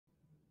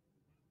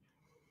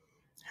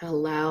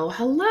Hello,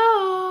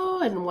 hello,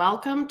 and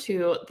welcome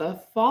to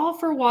the Fall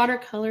for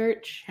Watercolor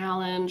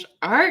Challenge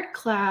art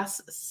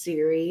class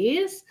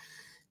series.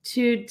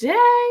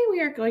 Today we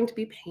are going to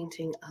be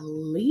painting a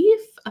leaf,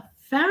 a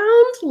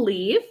found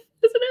leaf.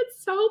 Isn't it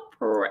so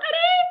pretty?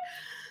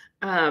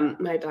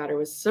 My daughter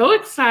was so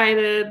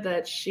excited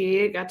that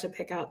she got to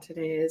pick out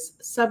today's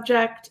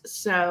subject.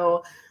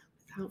 So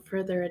without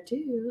further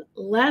ado,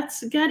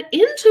 let's get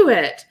into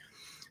it.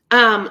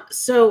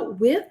 So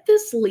with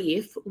this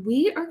leaf,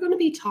 we are going to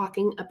be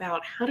talking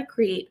about how to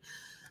create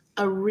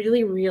a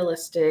really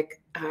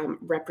realistic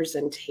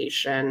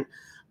representation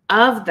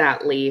of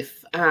that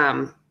leaf.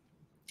 And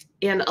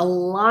a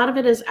lot of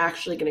it is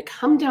actually going to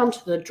come down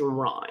to the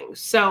drawing.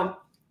 So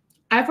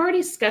I've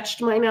already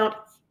sketched mine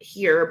out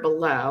here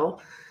below.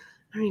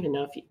 I don't even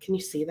know if can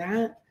you see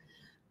that?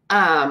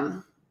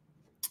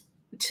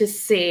 To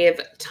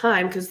save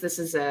time, because this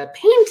is a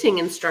painting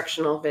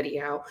instructional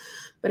video.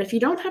 But if you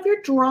don't have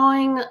your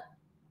drawing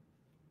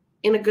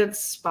in a good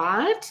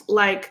spot,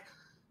 like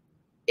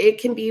it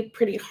can be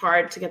pretty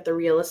hard to get the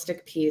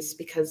realistic piece,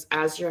 because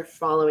as you're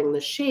following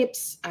the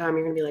shapes, you're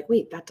going to be like,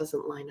 wait, that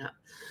doesn't line up.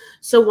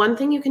 So one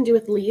thing you can do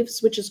with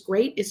leaves, which is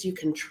great, is you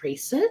can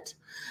trace it,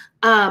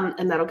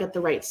 and that'll get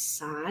the right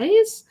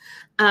size.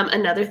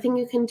 Another thing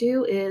you can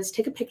do is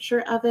take a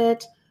picture of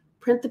it,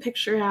 print the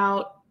picture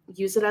out,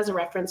 use it as a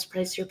reference,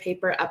 place your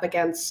paper up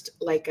against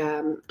like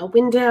a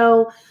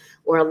window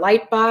or a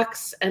light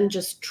box, and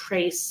just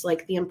trace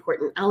like the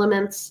important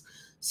elements.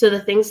 So the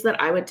things that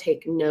I would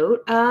take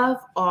note of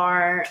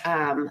are,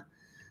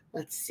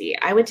 let's see,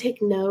 I would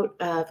take note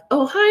of,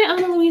 oh, hi,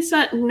 Ana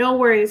Luisa. No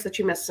worries that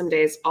you missed some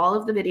days. All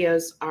of the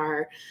videos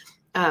are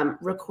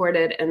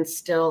recorded and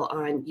still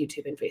on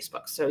YouTube and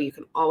Facebook, so you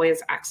can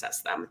always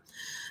access them.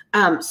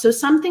 So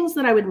some things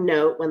that I would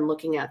note when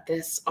looking at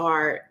this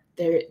are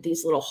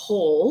these little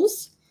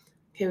holes.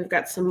 Okay, we've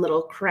got some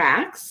little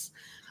cracks.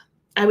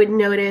 I would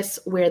notice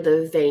where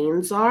the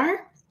veins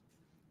are,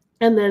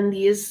 and then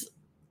these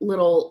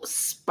little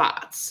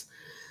spots.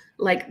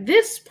 Like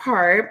this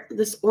part,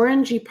 this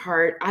orangey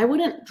part, I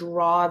wouldn't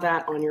draw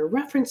that on your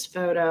reference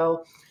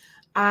photo.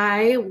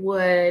 I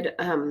would,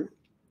 and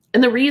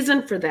the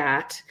reason for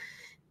that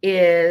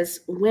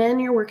is when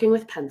you're working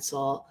with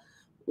pencil,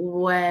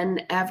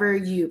 whenever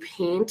you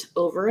paint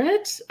over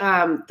it,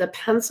 the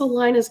pencil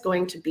line is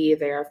going to be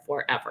there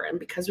forever. And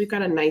because we've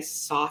got a nice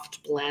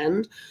soft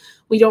blend,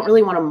 we don't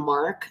really want to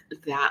mark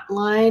that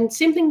line.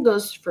 Same thing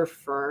goes for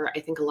fur.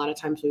 I think a lot of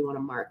times we want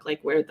to mark like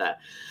where the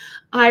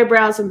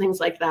eyebrows and things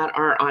like that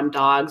are on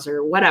dogs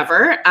or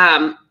whatever.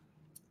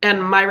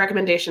 And my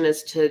recommendation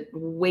is to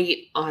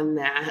wait on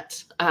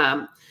that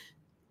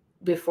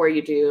before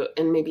you do,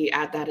 and maybe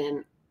add that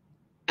in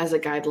as a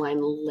guideline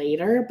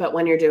later. But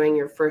when you're doing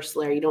your first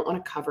layer, you don't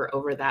want to cover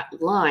over that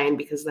line,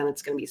 because then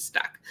it's going to be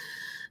stuck.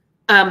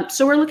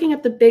 So we're looking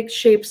at the big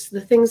shapes, the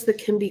things that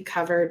can be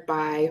covered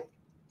by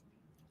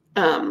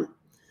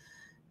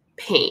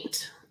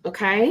paint.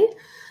 Okay.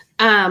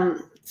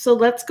 So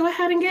let's go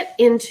ahead and get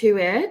into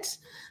it.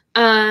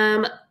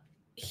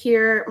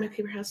 Here, my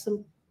paper has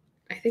some,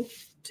 I think,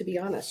 to be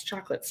honest,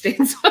 chocolate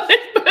stains on it,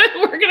 but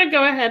we're going to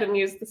go ahead and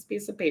use this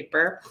piece of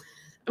paper.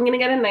 I'm going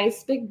to get a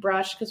nice big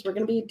brush, because we're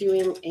going to be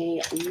doing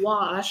a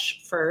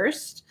wash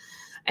first.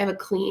 I have a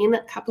clean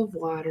cup of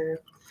water.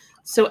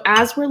 So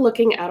as we're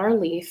looking at our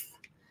leaf,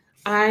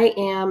 I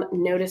am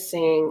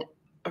noticing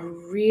a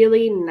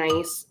really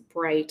nice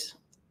bright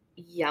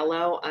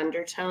yellow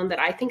undertone that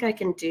I think I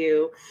can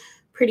do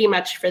pretty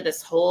much for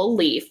this whole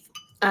leaf.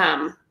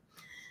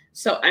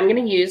 So I'm going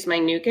to use my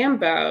new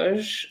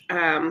gamboge,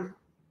 and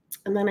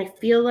then I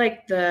feel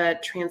like the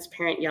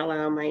transparent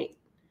yellow might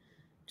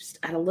just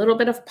add a little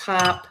bit of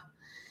pop.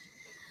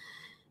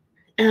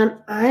 And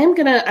I'm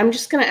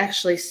just gonna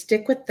actually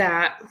stick with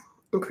that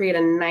and create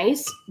a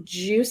nice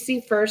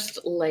juicy first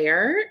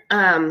layer.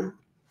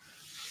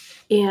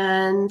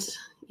 And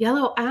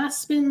yellow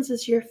aspens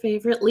is your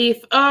favorite leaf.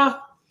 Oh,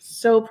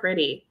 so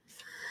pretty.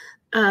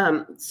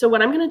 So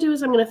what I'm gonna do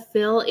is I'm gonna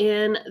fill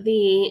in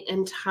the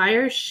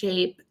entire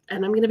shape,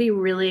 and I'm gonna be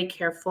really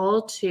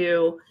careful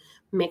to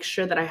make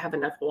sure that I have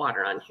enough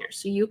water on here.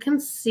 So you can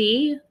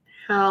see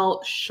how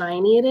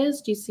shiny it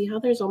is. Do you see how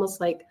there's almost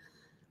like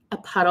a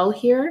puddle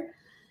here?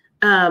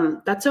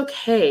 That's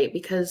okay,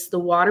 because the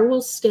water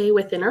will stay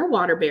within our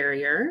water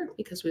barrier,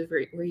 because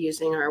we're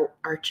using our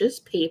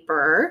Arches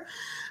paper.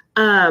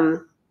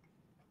 And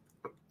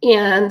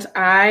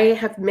I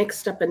have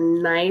mixed up a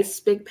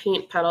nice big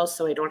paint puddle,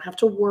 so I don't have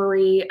to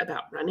worry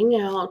about running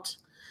out.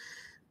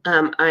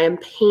 I am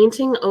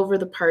painting over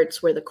the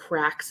parts where the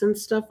cracks and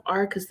stuff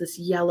are, because this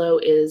yellow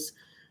is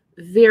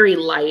very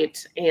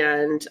light,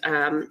 and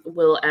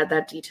we'll add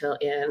that detail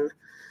in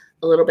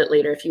a little bit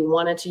later. If you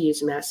wanted to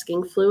use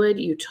masking fluid,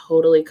 you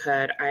totally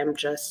could. I'm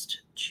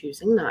just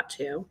choosing not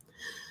to.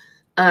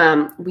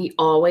 We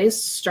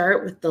always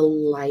start with the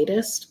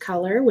lightest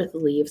color with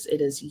leaves.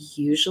 It is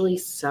usually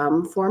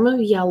some form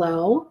of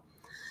yellow.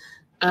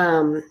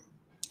 And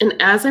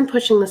as I'm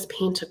pushing this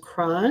paint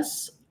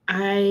across,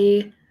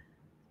 I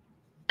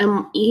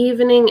am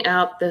evening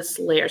out this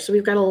layer. So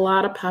we've got a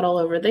lot of puddle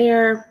over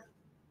there.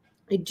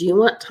 I do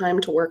want time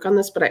to work on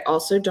this, but I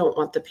also don't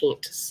want the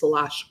paint to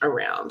slosh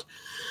around.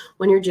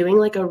 When you're doing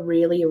like a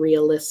really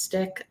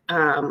realistic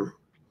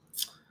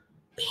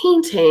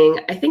painting,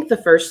 I think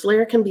the first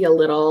layer can be a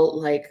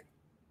little like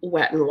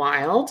wet and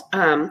wild.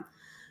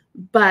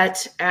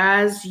 But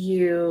as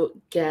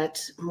you get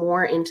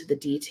more into the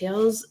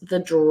details, the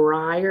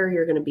drier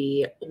you're going to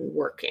be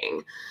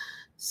working.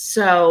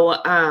 So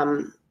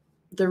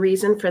the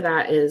reason for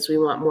that is we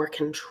want more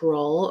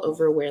control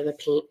over where the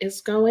paint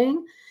is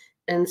going.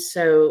 And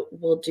so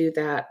we'll do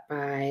that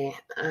by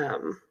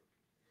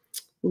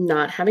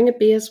not having it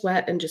be as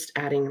wet and just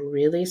adding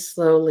really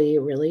slowly,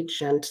 really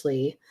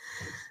gently.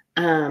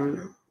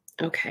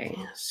 Okay,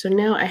 so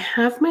now I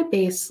have my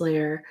base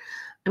layer.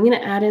 I'm going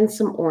to add in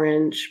some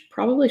orange.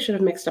 Probably should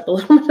have mixed up a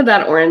little bit of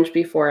that orange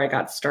before I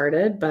got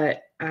started,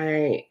 but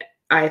I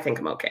think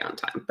I'm okay on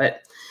time.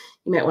 But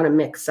you might want to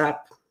mix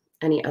up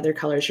any other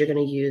colors you're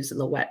going to use in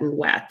the wet and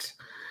wet.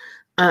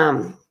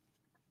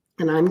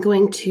 And I'm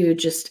going to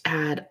just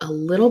add a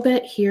little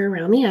bit here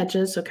around the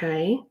edges,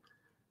 okay?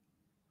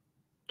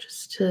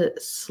 Just to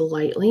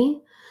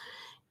slightly.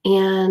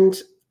 And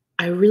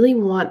I really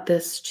want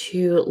this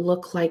to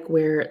look like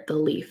where the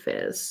leaf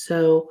is.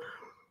 So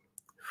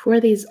for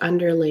these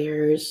under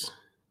layers,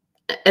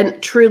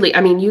 and truly,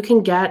 I mean, you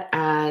can get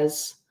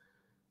as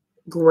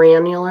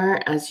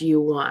granular as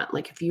you want.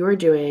 Like if you are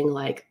doing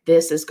like,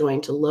 this is going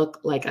to look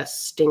like a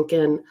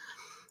stinking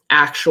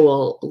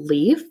actual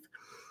leaf,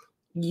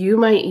 you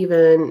might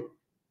even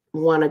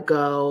want to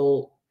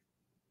go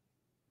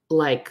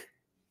like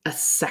a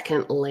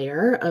second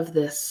layer of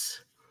this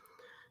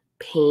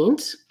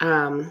paint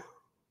to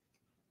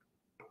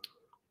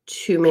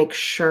make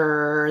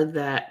sure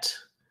that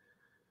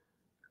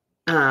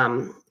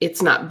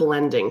it's not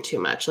blending too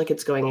much, like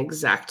it's going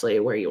exactly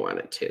where you want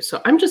it to.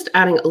 So I'm just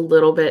adding a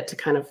little bit to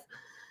kind of,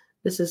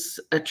 this is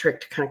a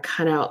trick to kind of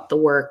cut out the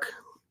work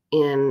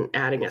in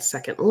adding a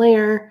second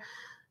layer.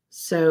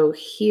 So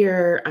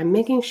here I'm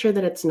making sure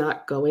that it's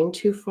not going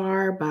too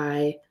far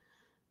by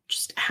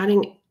just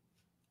adding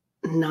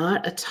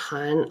not a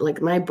ton.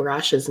 Like my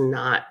brush is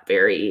not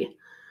very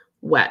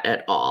wet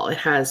at all. It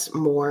has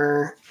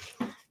more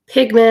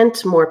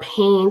pigment, more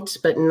paint,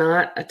 but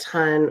not a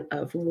ton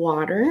of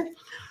water.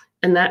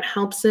 And that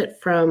helps it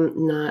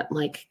from not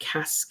like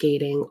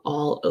cascading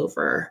all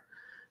over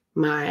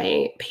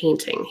my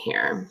painting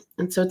here.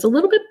 And so it's a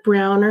little bit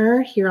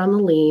browner here on the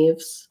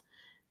leaves,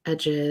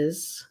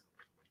 edges.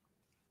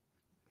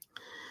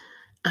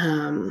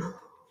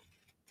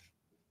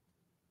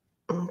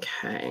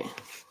 Okay,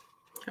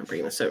 I'll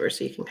bring this over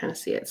so you can kind of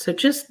see it. So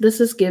just,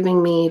 this is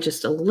giving me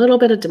just a little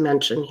bit of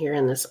dimension here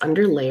in this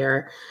under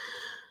layer.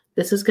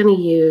 This is going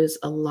to use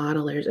a lot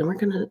of layers, and we're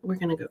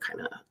gonna go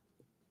kind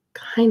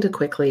of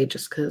quickly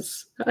just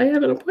because I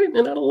have an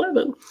appointment at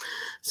 11.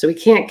 So we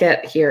can't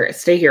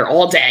stay here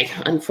all day,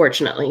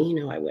 unfortunately. You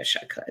know, I wish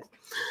I could.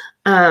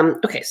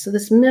 Okay, so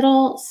this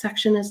middle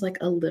section is like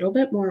a little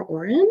bit more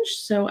orange.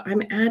 So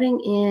I'm adding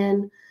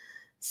in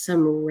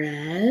some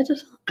red,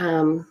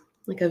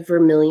 like a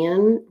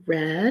vermilion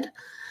red,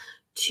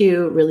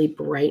 to really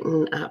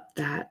brighten up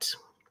that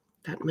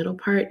middle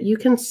part. You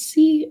can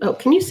see, oh,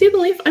 can you see the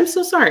leaf? I'm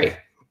so sorry.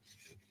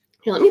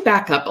 Here, let me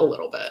back up a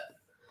little bit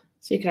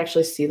so you can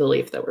actually see the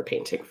leaf that we're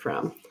painting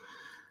from.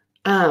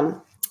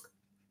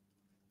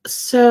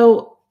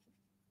 So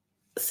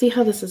see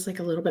how this is like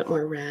a little bit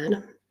more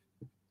red?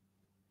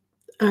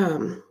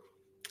 And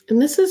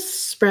this is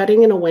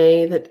spreading in a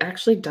way that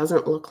actually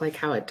doesn't look like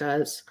how it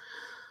does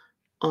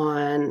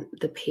on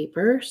the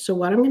paper. So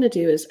what I'm going to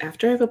do is,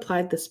 after I've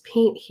applied this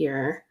paint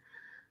here,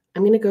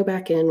 I'm going to go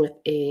back in with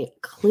a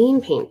clean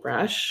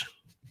paintbrush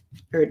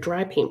or a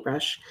dry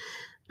paintbrush.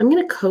 I'm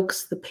going to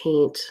coax the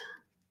paint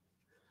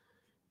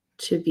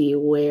to be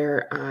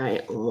where I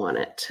want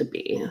it to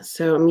be.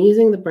 So I'm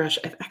using the brush.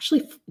 I've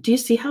actually, do you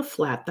see how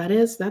flat that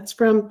is? That's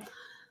from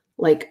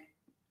like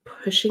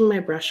pushing my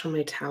brush on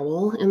my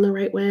towel in the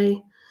right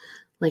way,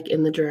 like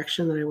in the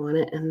direction that I want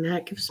it. And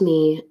that gives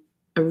me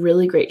a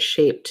really great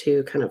shape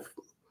to kind of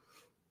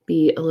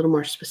be a little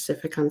more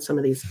specific on some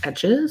of these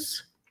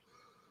edges.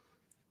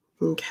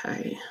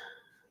 Okay.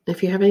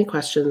 If you have any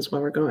questions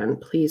while we're going,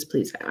 please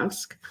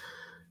ask.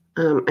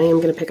 I am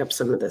going to pick up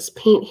some of this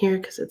paint here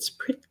because it's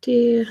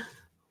pretty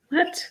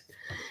wet.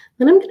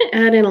 Then I'm going to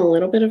add in a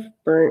little bit of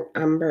burnt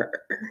umber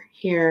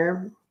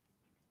here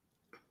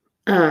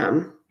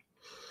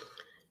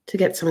to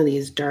get some of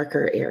these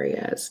darker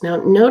areas. Now,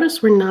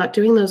 notice we're not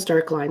doing those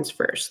dark lines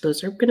first.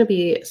 Those are going to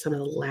be some of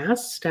the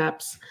last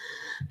steps,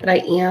 but I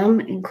am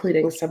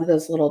including some of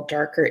those little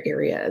darker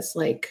areas,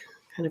 like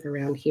kind of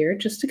around here,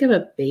 just to give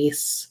a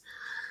base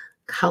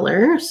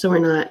color so we're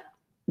not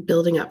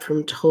building up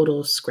from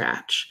total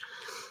scratch.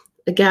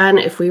 Again,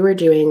 if we were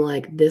doing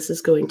like, this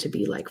is going to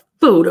be like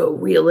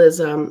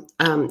photorealism,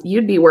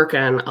 you'd be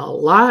working a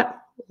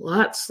lot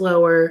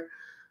slower,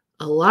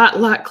 a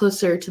lot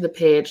closer to the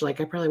page.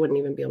 Like I probably wouldn't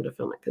even be able to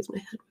film it because my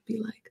head would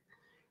be like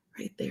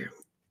right there.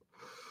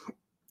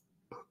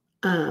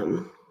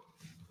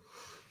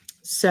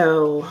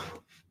 So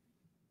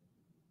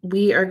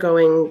we are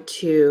going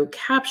to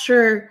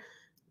capture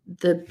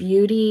the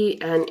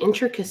beauty and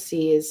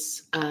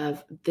intricacies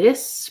of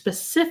this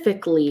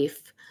specific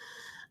leaf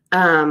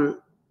in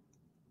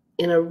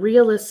a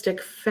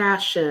realistic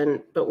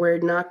fashion, but we're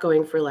not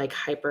going for like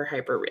hyper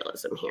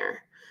realism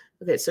here.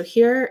 Okay, so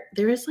here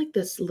there is like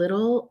this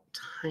little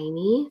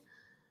tiny,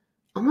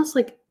 almost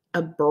like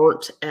a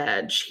burnt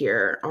edge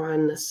here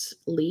on this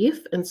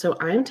leaf. And so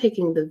I'm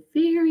taking the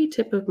very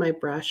tip of my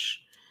brush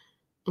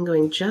and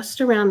going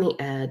just around the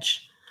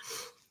edge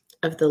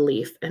of the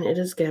leaf, and it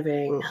is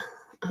giving,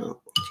 oh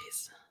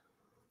geez,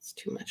 it's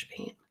too much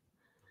paint.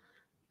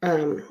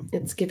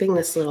 It's giving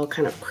this little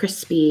kind of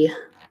crispy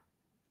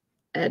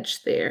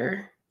edge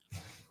there.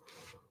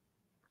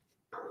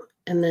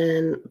 And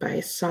then by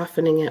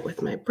softening it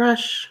with my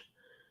brush,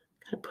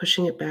 kind of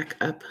pushing it back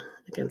up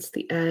against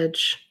the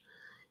edge,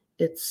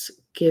 it's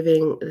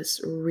giving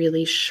this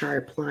really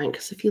sharp line.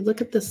 Because if you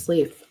look at this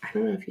leaf, I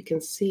don't know if you can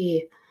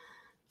see,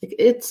 like,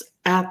 it's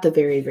at the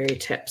very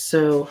tip.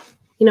 So,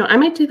 you know, I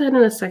might do that in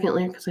a second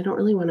layer because I don't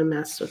really want to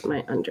mess with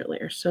my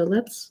underlayer. So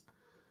let's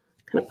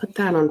kind of put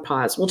that on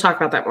pause. We'll talk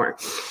about that more.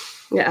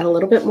 I'm gonna add a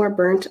little bit more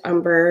burnt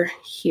umber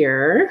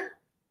here.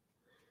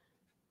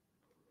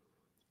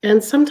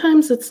 And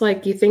sometimes it's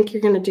like you think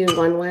you're going to do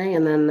one way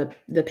and then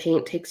the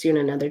paint takes you in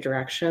another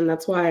direction.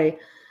 That's why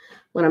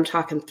when I'm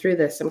talking through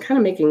this, I'm kind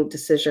of making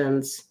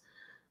decisions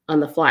on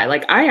the fly.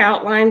 Like I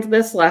outlined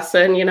this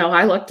lesson, you know,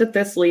 I looked at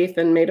this leaf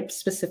and made a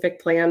specific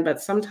plan,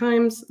 but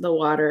sometimes the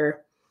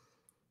water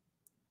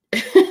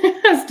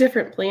has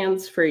different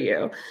plans for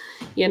you,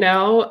 you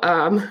know,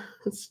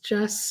 it's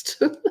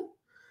just,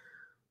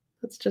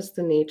 that's just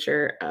the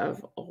nature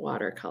of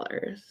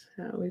watercolors.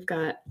 So we've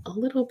got a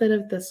little bit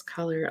of this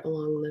color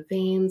along the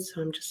veins.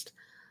 So I'm just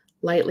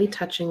lightly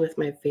touching with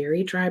my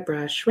very dry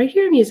brush. Right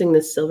here I'm using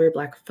this silver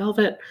black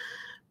velvet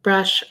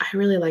brush. I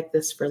really like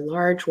this for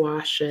large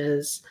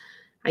washes.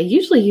 I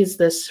usually use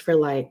this for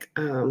like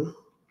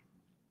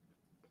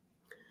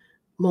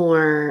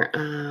more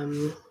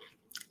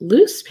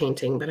loose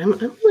painting, but I'm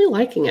really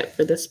liking it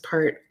for this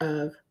part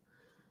of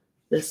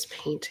this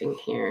painting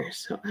here.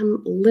 So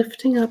I'm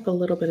lifting up a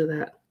little bit of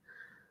that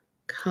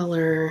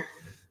color,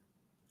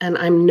 and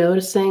I'm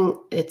noticing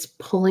it's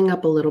pulling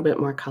up a little bit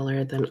more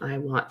color than I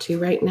want to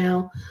right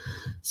now.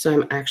 So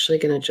I'm actually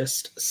going to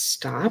just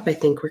stop. I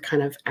think we're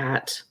kind of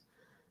at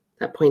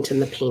that point in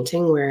the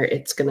painting where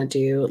it's going to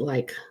do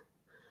like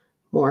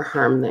more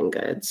harm than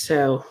good.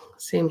 So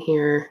same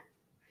here.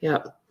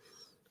 Yep.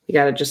 You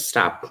got to just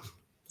stop.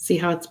 See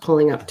how it's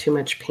pulling up too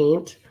much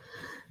paint?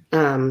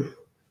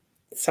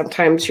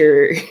 Sometimes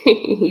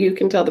you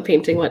can tell the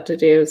painting what to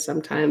do.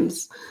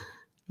 Sometimes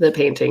the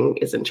painting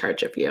is in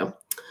charge of you.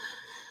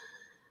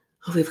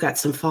 Oh, we've got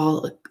some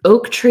fall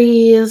oak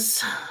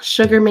trees,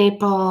 sugar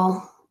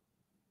maple.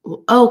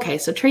 Okay,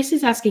 so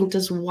Tracy's asking,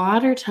 does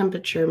water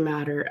temperature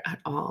matter at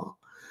all?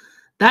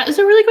 That is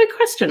a really great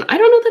question. I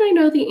don't know that I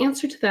know the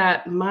answer to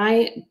that.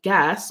 My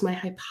guess, my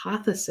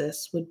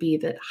hypothesis would be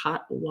that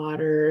hot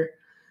water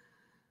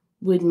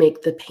would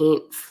make the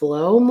paint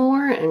flow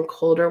more, and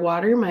colder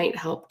water might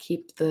help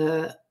keep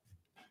the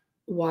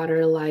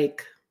water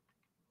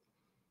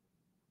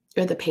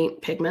or the paint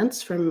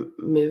pigments from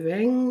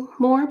moving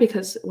more,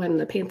 because when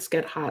the paints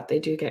get hot, they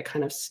do get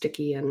kind of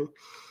sticky and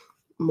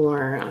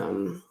more,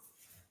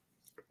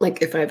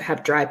 like if I've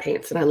had dry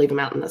paints and I leave them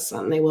out in the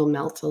sun, they will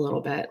melt a little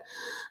bit.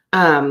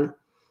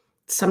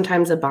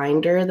 Sometimes a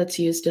binder that's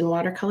used in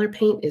watercolor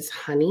paint is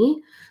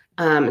honey.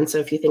 And so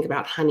if you think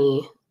about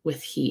honey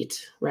with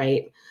heat,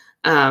 right,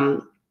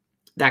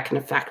 that can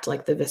affect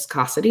like the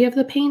viscosity of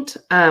the paint.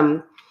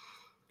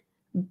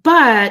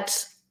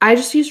 But I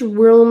just use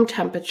room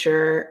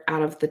temperature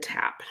out of the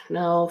tap,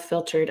 no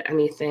filtered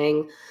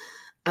anything.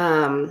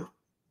 I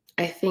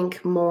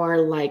think more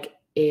like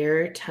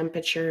air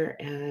temperature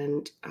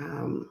and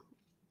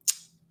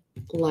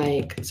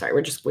sorry,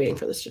 we're just waiting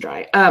for this to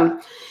dry.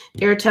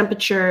 Air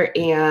temperature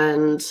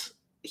and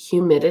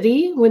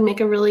humidity would make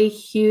a really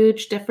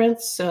huge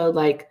difference. So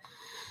like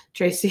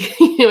Tracy,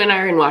 you and I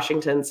are in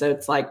Washington, so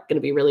it's like going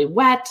to be really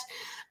wet.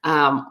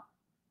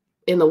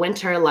 In the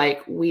winter,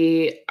 like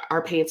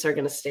our paints are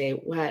going to stay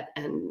wet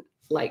and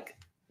like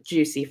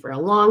juicy for a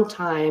long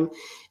time.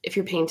 If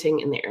you're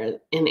painting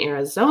in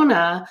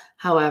Arizona,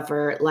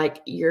 however,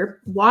 like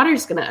your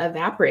water's going to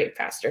evaporate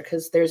faster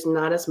because there's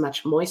not as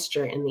much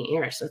moisture in the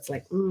air. So it's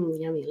like,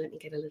 yummy, let me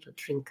get a little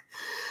drink.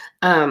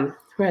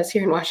 Whereas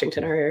here in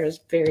Washington, our air is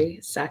very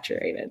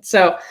saturated.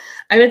 So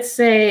I would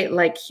say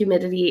like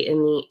humidity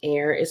in the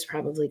air is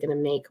probably going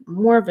to make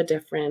more of a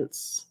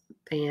difference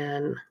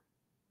than,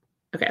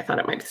 okay, I thought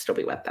it might still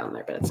be wet down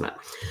there, but it's not.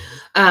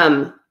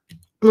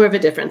 More of a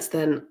difference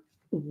than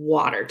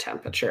water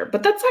temperature.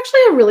 But that's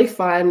actually a really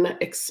fun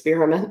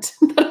experiment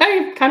that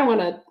I kind of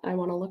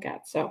want to look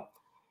at. So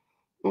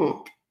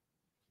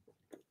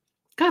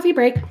coffee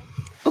break.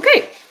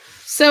 Okay.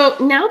 So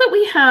now that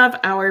we have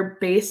our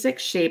basic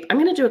shape, I'm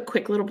going to do a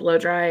quick little blow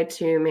dry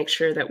to make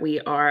sure that we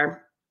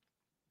are,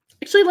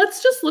 actually,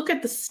 let's just look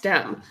at the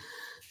stem.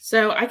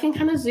 So I can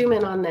kind of zoom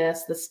in on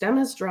this. The stem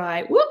is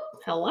dry. Whoop,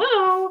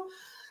 hello.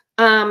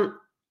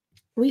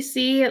 We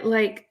see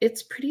like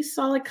it's pretty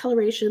solid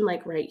coloration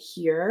like right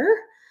here.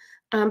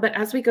 But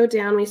as we go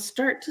down, we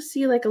start to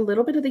see like a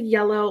little bit of the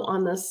yellow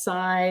on the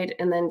side.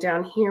 And then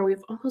down here,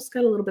 we've almost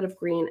got a little bit of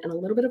green and a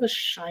little bit of a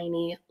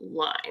shiny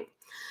line.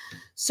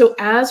 So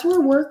as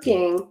we're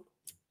working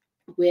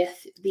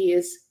with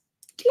these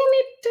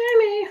teeny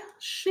tiny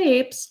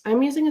shapes,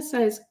 I'm using a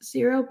size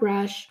 0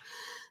 brush.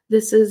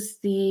 This is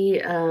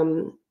the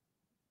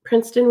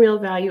Princeton Real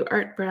Value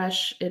Art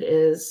Brush. It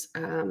is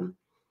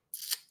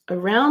a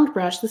round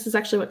brush. This is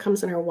actually what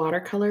comes in our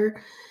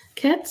watercolor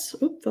kits.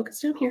 Oop,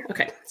 focus down here.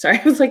 Okay, sorry.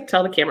 I was like,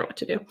 tell the camera what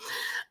to do.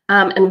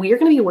 And we are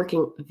going to be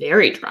working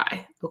very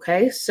dry.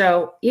 Okay,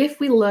 so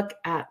if we look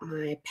at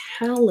my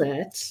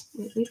palette,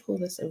 let me pull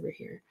this over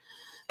here.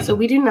 So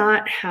we do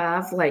not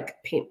have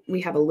like paint.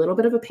 We have a little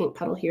bit of a paint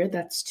puddle here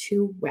that's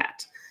too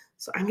wet.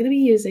 So I'm going to be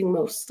using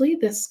mostly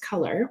this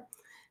color.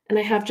 And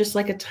I have just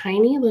like a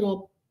tiny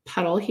little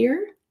puddle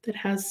here that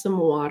has some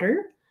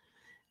water.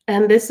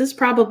 And this is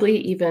probably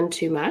even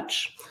too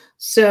much.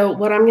 So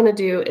what I'm going to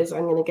do is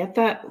I'm going to get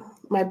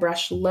my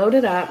brush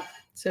loaded up.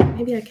 So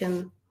maybe I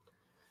can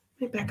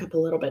back up a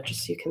little bit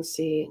just so you can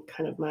see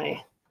kind of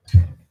my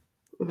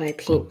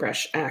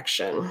paintbrush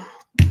action.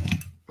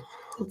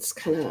 Let's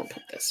kind of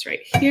put this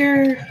right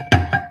here.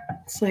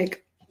 It's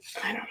like,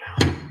 I don't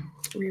know,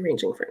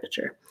 rearranging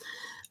furniture.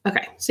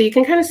 Okay, so you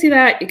can kind of see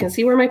that. You can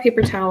see where my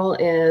paper towel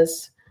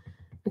is.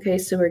 Okay,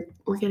 so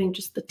we're getting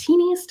just the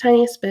teeniest,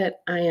 tiniest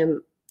bit. I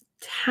am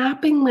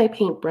tapping my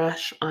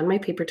paintbrush on my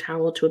paper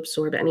towel to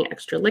absorb any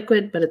extra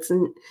liquid, but it's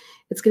going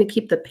to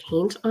keep the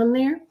paint on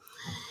there.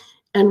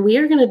 And we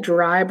are going to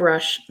dry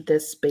brush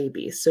this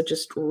baby. So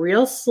just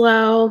real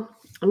slow.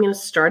 I'm going to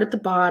start at the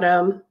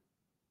bottom.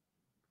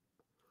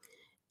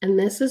 And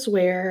this is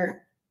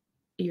where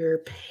your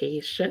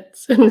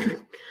patience and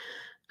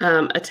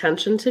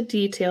attention to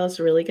detail is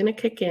really going to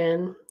kick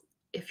in.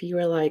 If you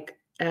are like,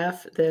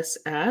 F this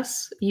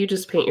S, you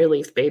just paint your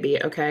leaf,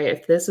 baby. Okay.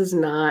 If this is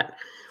not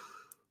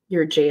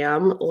your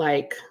jam,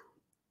 like,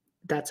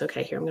 that's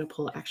okay. Here, I'm going to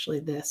pull actually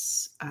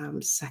this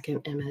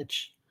second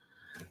image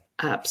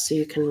up so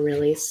you can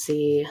really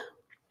see,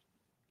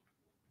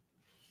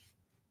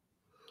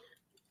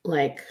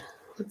 like,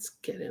 let's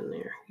get in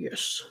there.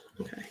 Yes.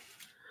 Okay.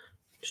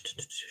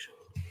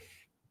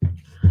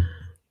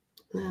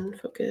 And then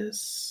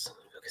focus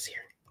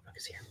here.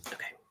 Focus here.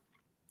 Okay.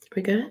 Are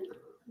we good?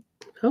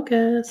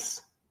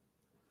 Focus.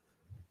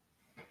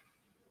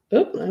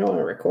 Oh, I don't want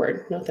to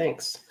record. No,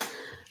 thanks.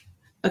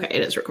 Okay,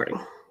 it is recording.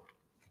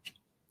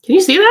 Can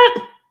you see that?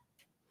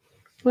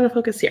 I want to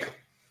focus here.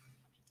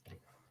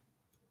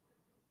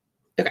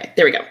 Okay,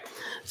 there we go.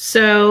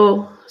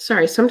 So,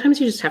 sorry,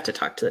 sometimes you just have to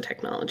talk to the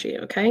technology,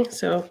 okay?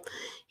 So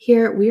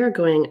here we are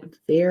going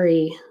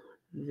very,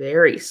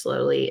 very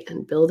slowly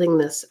and building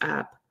this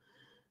up.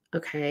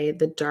 Okay,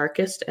 the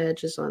darkest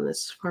edge is on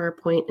this far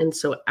point. And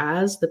so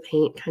as the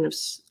paint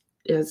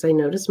as I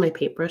notice my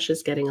paintbrush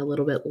is getting a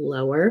little bit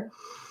lower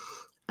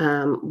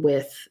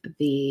with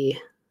the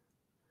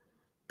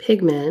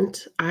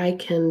pigment, I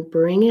can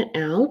bring it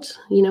out.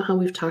 You know how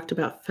we've talked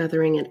about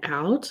feathering it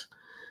out?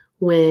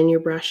 When your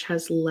brush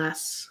has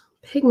less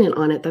pigment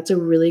on it, that's a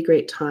really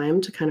great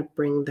time to kind of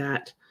bring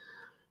that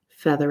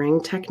feathering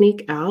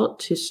technique out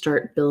to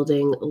start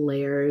building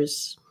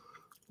layers,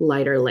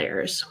 lighter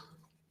layers.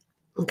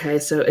 Okay,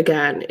 so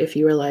again, if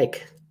you were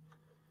like,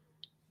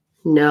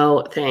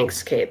 no,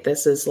 thanks, Kate,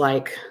 this is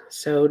like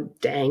so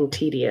dang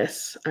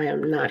tedious, I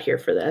am not here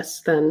for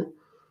this, then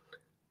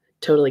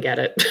totally get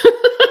it.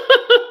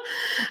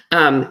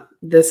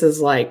 This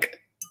is like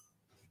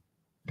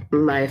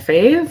my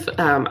fave.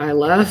 I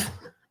love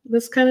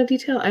this kind of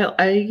detail.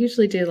 I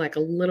usually do like a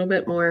little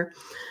bit more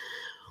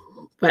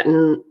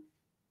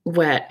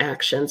wet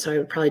action. So I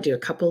would probably do a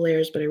couple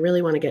layers, but I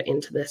really want to get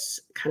into this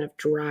kind of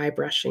dry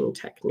brushing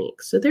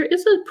technique. So there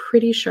is a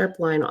pretty sharp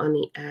line on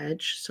the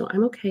edge. So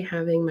I'm okay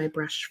having my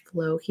brush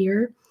flow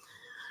here.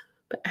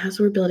 But as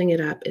we're building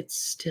it up, it's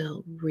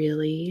still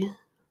really,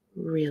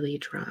 really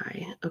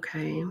dry.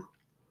 Okay.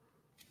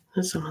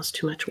 That's almost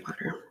too much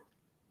water.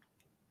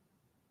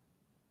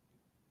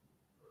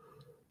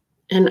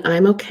 And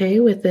I'm okay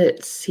with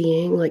it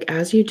seeing, like,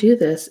 as you do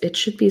this, it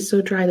should be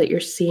so dry that you're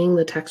seeing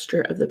the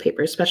texture of the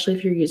paper, especially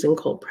if you're using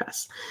cold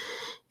press.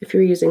 If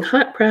you're using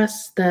hot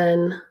press,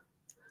 then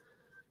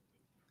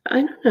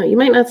I don't know, you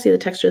might not see the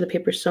texture of the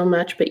paper so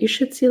much, but you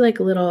should see like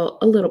a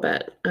little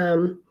bit.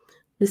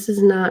 This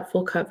is not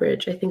full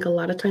coverage. I think a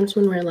lot of times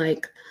when we're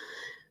like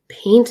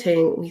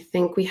painting, we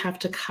think we have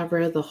to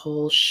cover the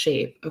whole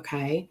shape.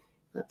 Okay,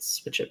 let's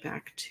switch it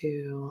back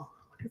to,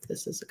 I wonder if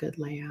this is a good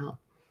layout.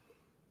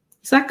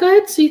 Is that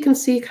good? So you can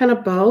see kind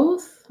of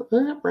both.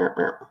 Let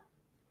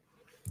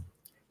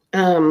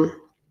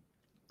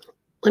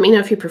me know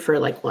if you prefer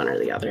like one or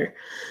the other.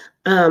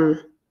 I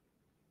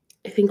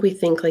think we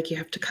think like you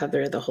have to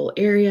cover the whole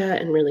area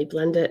and really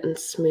blend it and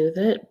smooth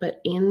it.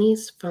 But in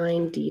these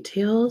fine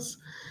details,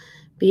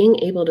 being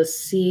able to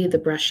see the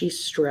brushy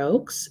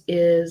strokes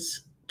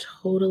is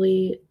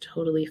totally,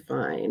 totally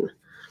fine.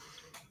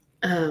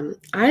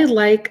 I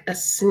like a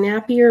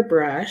snappier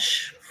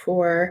brush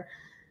for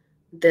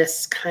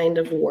this kind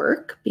of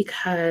work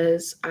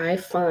because I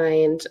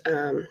find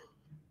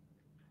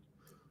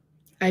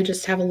I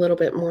just have a little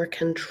bit more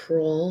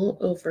control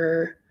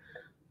over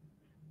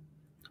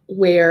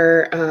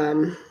where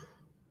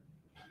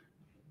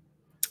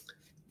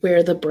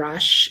the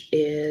brush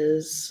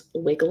is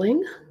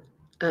wiggling.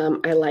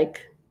 I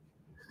like,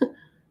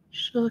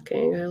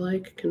 shocking, I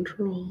like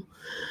control.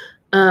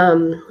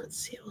 Let's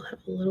see, we'll have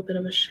a little bit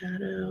of a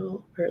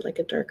shadow or like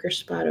a darker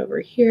spot over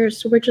here.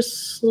 So we're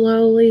just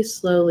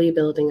slowly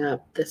building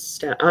up this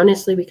stem.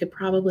 Honestly, we could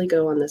probably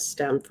go on this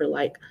stem for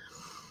like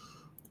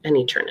an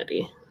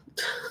eternity.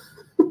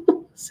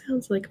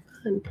 Sounds like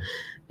fun.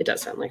 It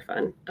does sound like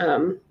fun.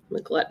 I'm a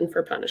glutton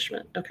for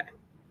punishment. Okay.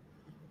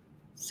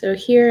 So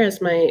here is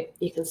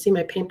you can see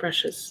my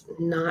paintbrush is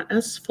not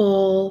as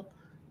full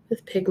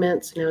with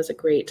pigments. Now is a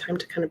great time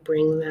to kind of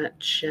bring that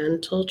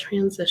gentle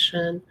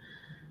transition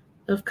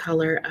of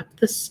color up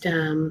the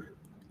stem,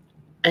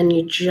 and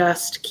you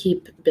just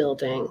keep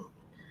building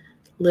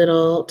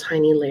little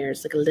tiny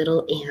layers, like a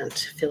little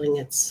ant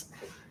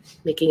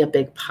making a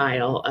big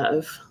pile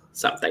of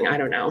something. I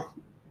don't know.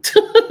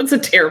 It's a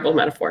terrible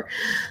metaphor.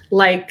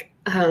 Like,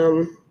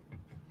 building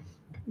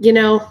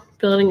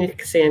a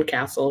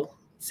sandcastle,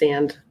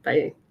 sand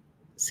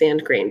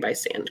grain by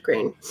sand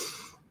grain.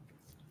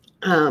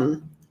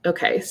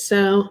 Okay,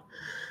 so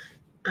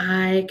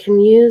I can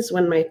use,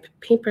 when my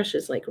paintbrush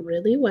is like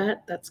really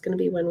wet, that's going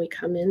to be when we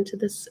come into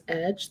this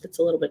edge that's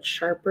a little bit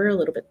sharper, a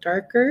little bit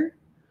darker.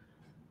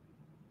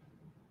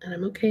 And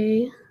I'm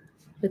okay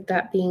with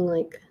that being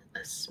like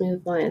a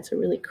smooth line. It's a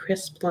really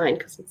crisp line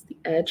because it's the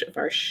edge of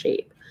our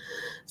shape.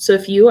 So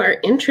if you are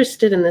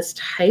interested in this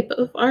type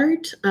of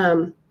art,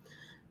 I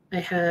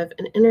have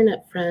an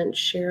internet friend,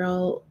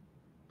 Cheryl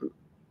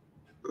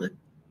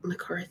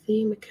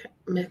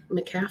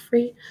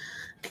McCaffrey.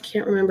 I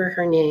can't remember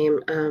her name,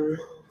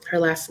 her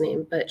last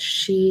name, but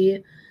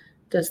she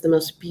does the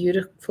most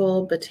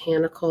beautiful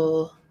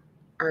botanical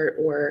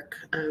artwork.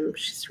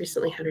 She's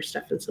recently had her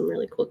stuff in some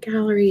really cool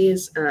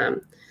galleries.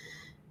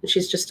 And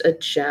she's just a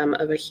gem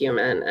of a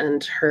human,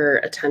 and her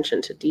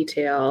attention to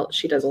detail.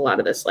 She does a lot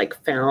of this like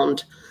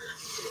found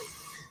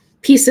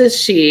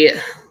pieces. She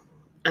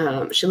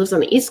lives on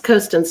the East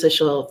Coast, and so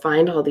she'll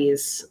find all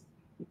these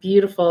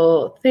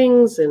beautiful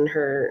things in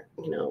her,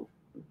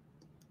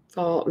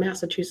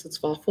 Massachusetts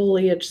fall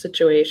foliage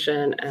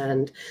situation,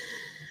 and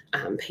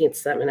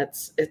paints them, and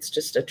it's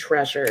just a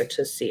treasure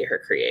to see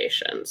her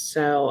creations.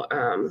 So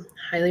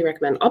highly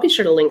recommend. I'll be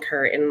sure to link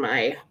her in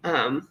my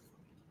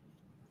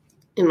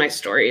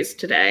stories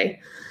today,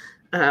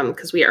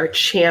 because we are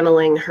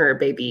channeling her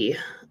baby.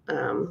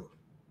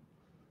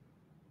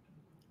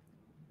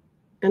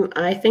 And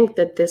I think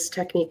that this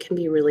technique can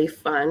be really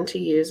fun to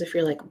use if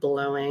you're like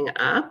blowing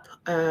up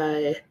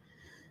an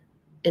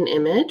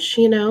image,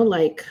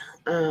 like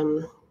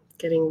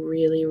getting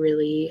really,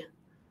 really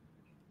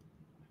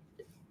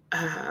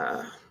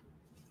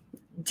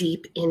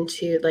deep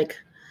into, like,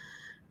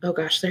 oh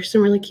gosh, there's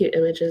some really cute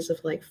images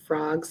of like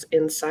frogs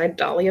inside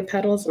dahlia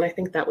petals. And I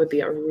think that would be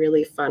a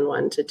really fun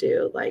one to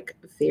do, like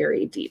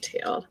very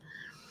detailed.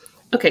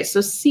 Okay,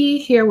 so see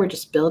here, we're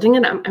just building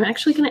it up. I'm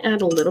actually going to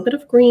add a little bit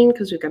of green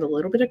because we've got a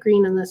little bit of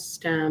green in this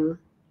stem.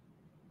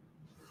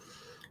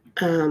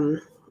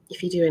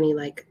 If you do any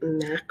like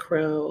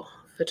macro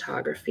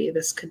photography,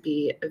 this could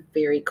be a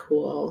very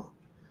cool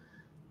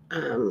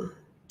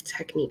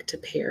technique to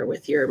pair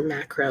with your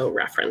macro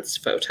reference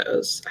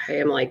photos. I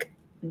am like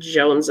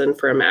jonesing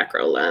for a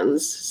macro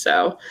lens,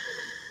 so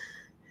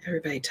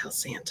everybody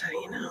tells Santa,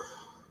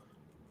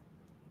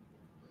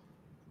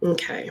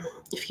 Okay,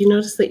 if you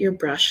notice that your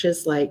brush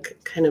is like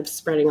kind of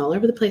spreading all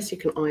over the place, you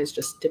can always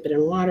just dip it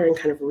in water and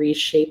kind of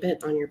reshape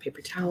it on your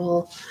paper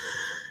towel.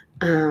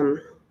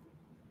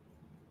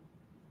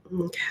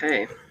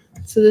 Okay,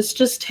 so this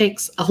just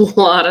takes a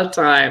lot of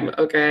time,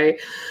 okay?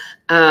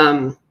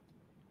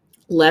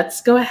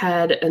 Let's go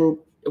ahead, and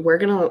we're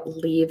gonna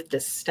leave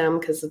this stem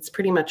because it's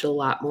pretty much a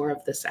lot more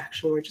of this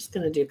action. We're just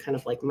gonna do kind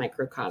of like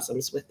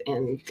microcosms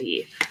within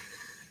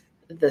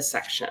the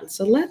section.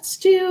 So let's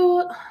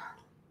do,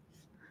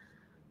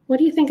 what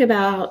do you think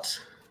about,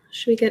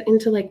 should we get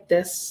into like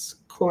this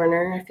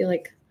corner? I feel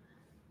like,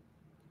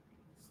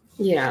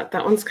 yeah,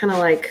 that one's kind of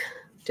like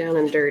down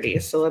and dirty.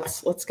 So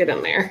let's get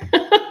in there.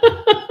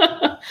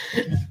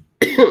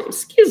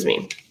 Excuse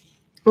me.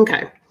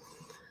 Okay.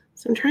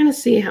 So I'm trying to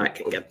see how I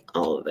can get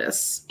all of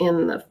this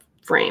in the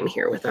frame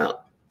here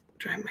without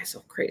driving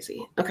myself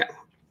crazy. Okay.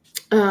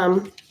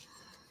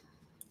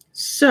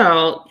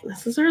 So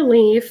this is our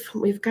leaf.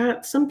 We've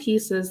got some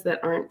pieces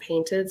that aren't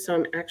painted, so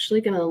I'm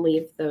actually going to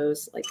leave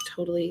those like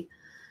totally.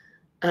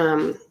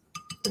 I'm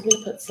going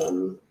to put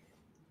some,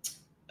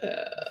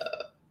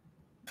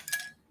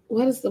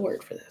 what is the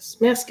word for this?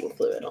 Masking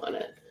fluid on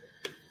it.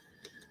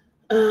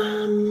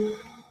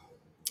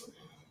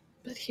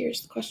 But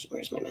here's the question.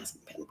 Where's my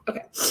masking pen?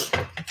 Okay.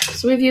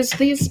 So we've used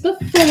these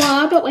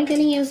before, but we're going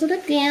to use it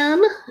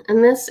again.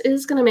 And this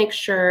is going to make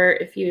sure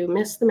if you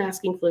missed the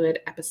masking fluid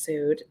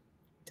episode,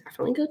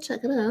 definitely go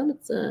check it out.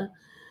 It's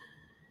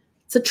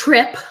a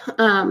trip.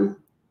 But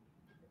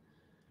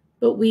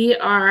we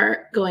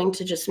are going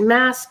to just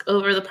mask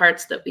over the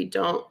parts that we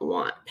don't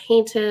want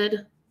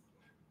painted.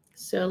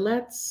 So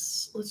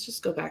let's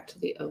just go back to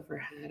the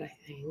overhead, I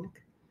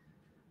think.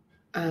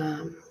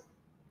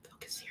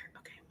 Focus here.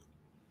 Okay.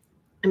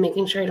 I'm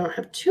making sure I don't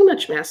have too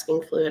much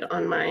masking fluid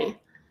on my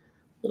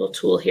little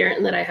tool here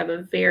and that I have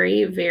a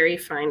very, very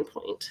fine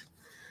point.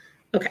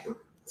 Okay.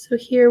 So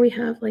here we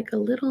have like a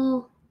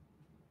little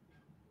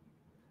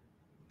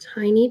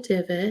tiny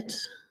divot.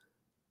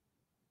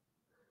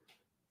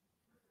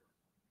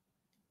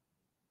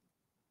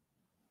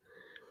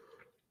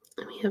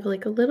 And we have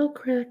like a little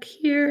crack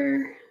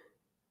here.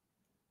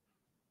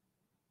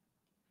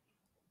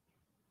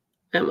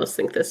 I almost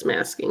think this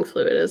masking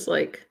fluid is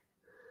like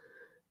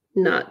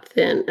not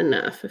thin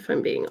enough, if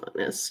I'm being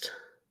honest.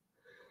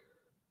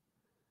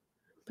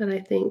 But I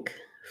think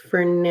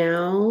for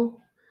now,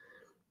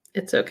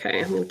 it's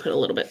okay. I'm going to put a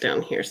little bit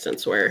down here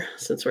since we're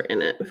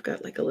in it. We've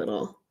got like a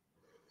little.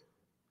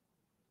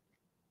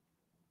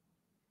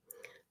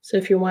 So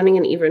if you're wanting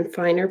an even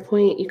finer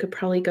point, you could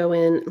probably go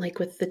in like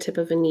with the tip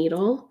of a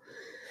needle.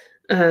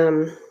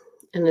 And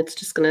it's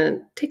just going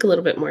to take a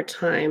little bit more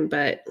time,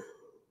 but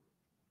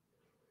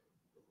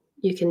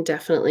you can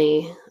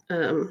definitely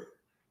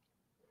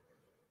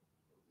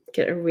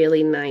get a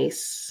really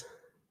nice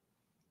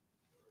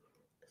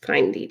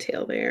fine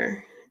detail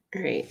there.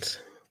 All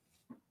right.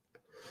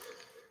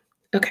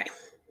 Okay.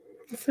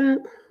 Is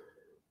that?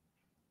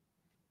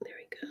 There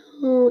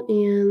we go.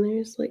 And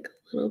there's like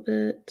a little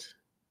bit.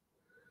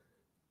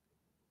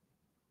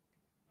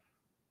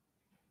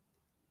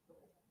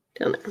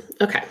 Down there.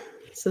 Okay.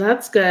 So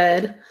that's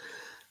good.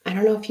 I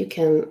don't know if you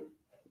can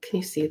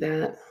you see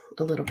that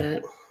a little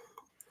bit?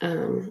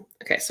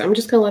 Okay, so I'm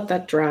just gonna let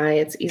that dry.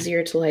 It's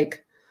easier to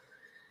like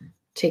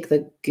take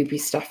the goopy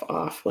stuff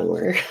off when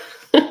we're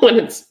when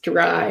it's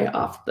dry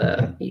off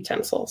the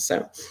utensil.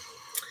 So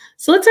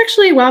let's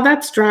actually, while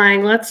that's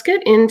drying, let's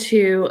get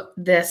into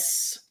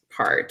this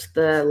part,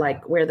 the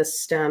like where the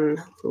stem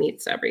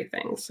meets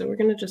everything. So we're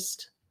gonna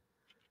just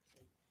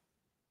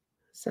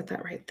set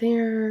that right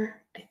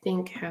there. I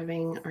think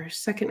having our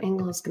second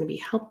angle is going to be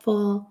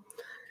helpful.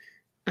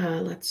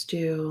 Let's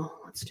do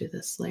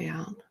this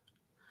layout.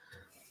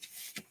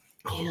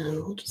 And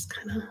we'll just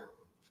kind of,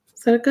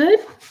 is that good?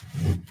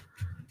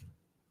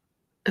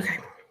 Okay.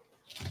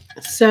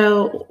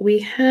 So we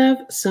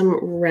have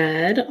some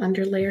red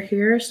underlayer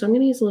here. So I'm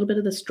going to use a little bit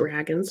of this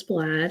dragon's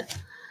blood.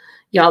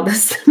 Y'all,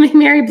 this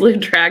Mary Blue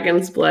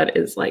dragon's blood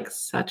is like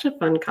such a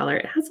fun color.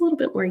 It has a little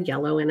bit more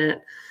yellow in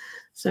it.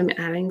 So I'm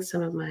adding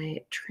some of my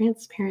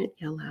transparent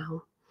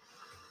yellow.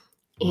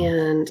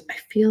 And I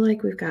feel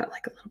like we've got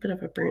like a little bit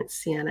of a burnt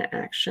sienna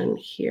action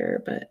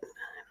here, but I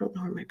don't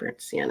know where my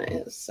burnt sienna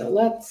is. So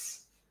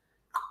let's,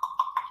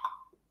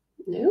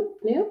 nope,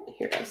 here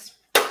it is.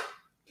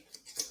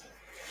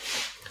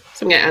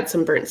 So I'm going to add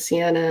some burnt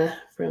sienna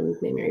from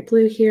Mary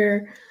Blue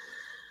here.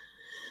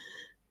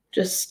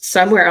 Just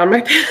somewhere on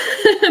my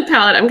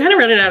palette. I'm kind of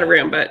running out of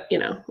room, but you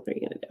know, what are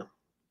you going to do?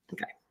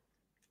 Okay.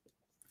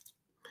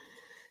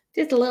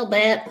 Just a little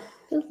bit.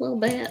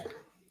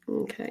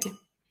 Okay.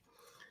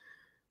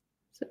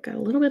 So I've got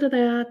a little bit of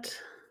that.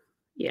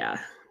 Yeah,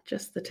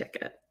 just the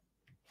ticket.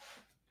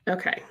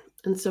 Okay.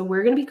 And so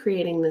we're going to be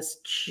creating this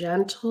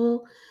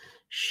gentle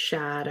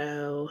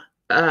shadow,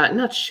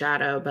 not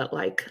shadow, but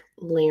like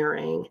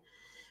layering.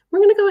 We're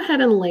going to go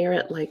ahead and layer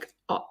it like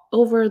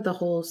over the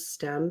whole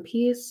stem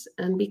piece.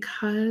 And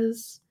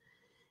because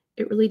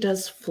it really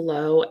does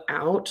flow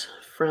out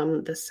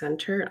from the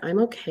center, I'm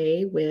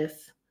okay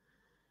with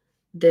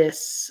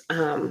this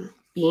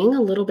being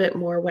a little bit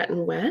more wet,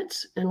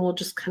 and we'll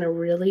just kind of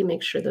really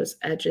make sure those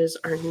edges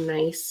are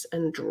nice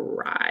and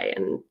dry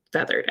and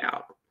feathered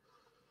out.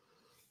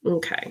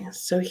 Okay,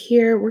 so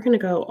here we're going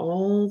to go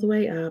all the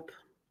way up.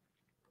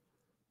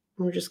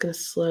 We're just going to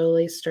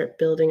slowly start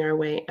building our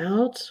way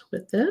out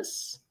with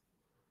this.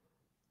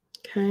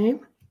 Okay.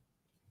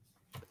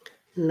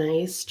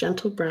 Nice,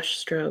 gentle brush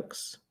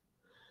strokes.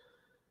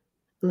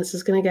 And this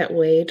is going to get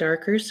way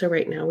darker. So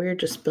right now we're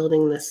just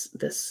building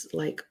this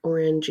like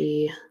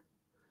orangey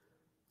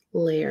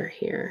layer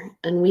here.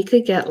 And we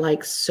could get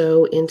like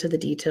so into the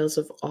details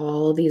of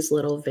all these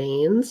little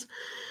veins.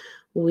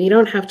 We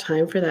don't have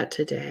time for that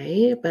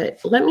today, but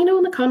let me know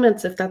in the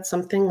comments if that's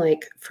something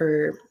like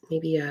for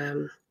maybe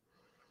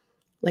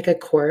like a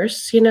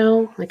course, you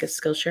know, like a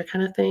Skillshare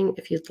kind of thing.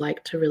 If you'd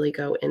like to really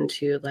go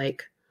into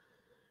like,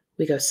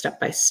 we go step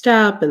by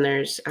step and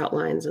there's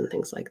outlines and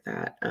things like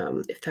that.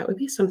 If that would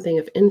be something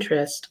of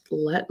interest,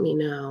 let me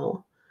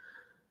know.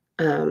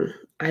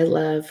 I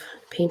love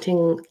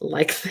painting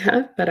like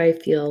that, but I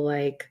feel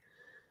like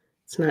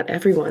it's not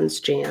everyone's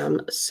jam.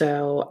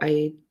 So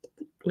I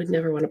would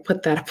never want to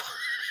put that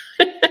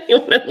upon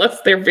anyone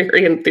unless they're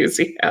very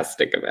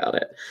enthusiastic about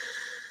it.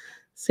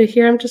 So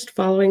here I'm just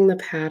following the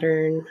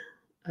pattern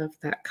of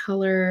that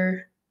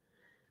color.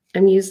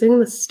 I'm using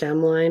the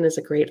stem line as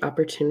a great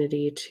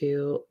opportunity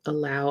to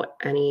allow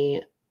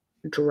any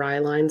dry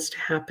lines to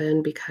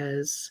happen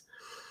because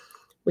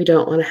we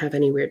don't want to have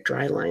any weird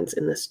dry lines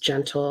in this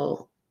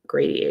gentle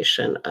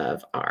gradation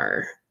of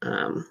our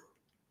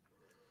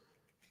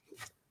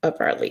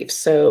leaves.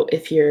 So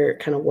if you're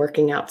kind of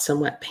working out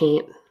some wet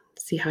paint,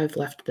 see how I've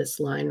left this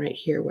line right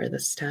here where the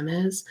stem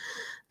is?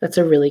 That's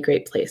a really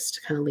great place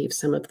to kind of leave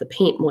some of the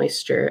paint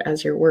moisture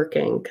as you're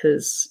working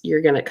because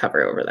you're going to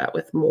cover over that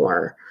with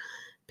more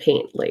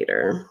paint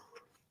later.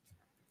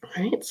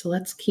 All right, so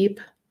let's keep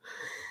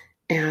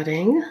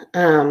adding.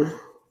 Oh,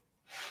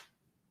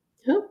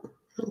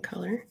 wrong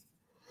color.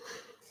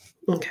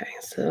 Okay,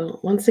 so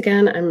once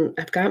again,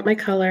 I've got my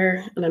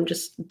color and I'm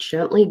just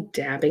gently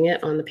dabbing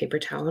it on the paper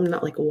towel. I'm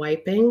not like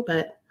wiping,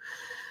 but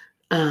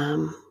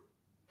I'm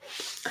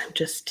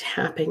just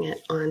tapping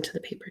it onto the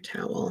paper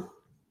towel.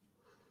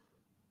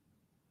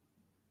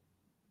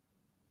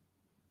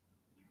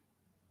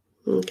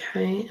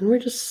 Okay, and we're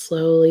just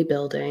slowly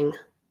building.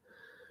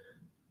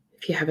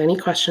 If you have any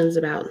questions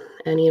about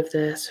any of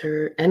this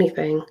or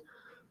anything,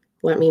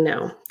 let me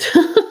know.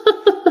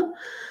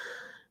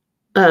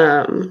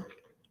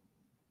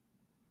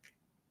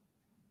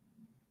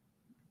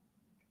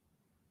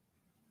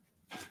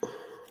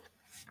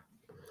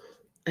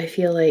 I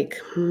feel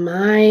like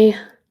my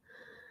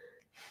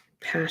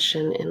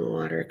passion in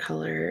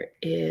watercolor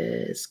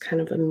is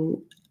kind of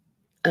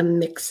a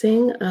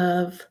mixing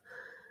of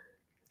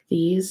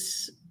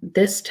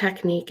this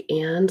technique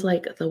and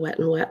like the wet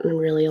and wet and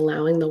really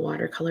allowing the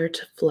watercolor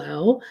to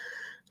flow.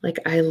 Like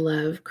I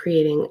love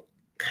creating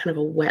kind of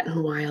a wet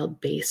and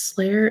wild base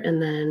layer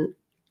and then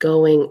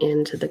going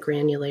into the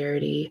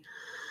granularity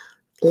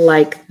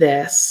like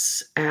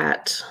this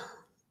at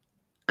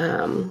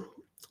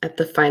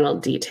the final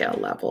detail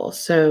level.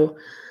 So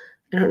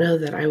I don't know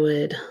that I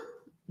would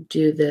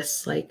do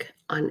this like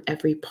on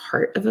every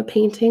part of a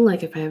painting.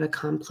 Like if I have a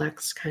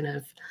complex kind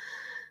of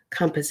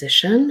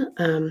composition,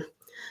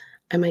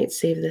 I might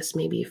save this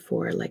maybe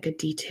for like a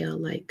detail,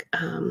 like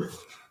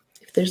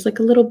if there's like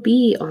a little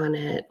bee on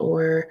it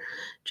or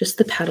just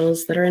the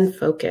petals that are in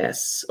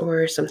focus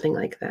or something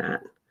like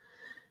that.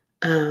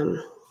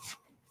 Are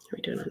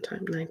we doing on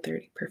time?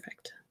 9:30,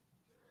 perfect.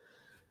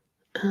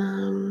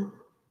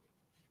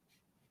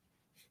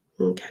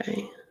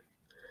 Okay,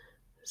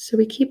 so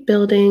we keep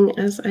building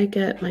as I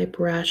get my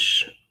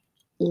brush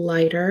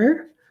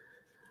lighter,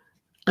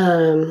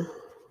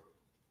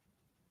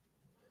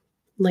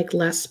 like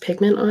less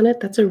pigment on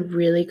it. That's a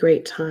really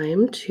great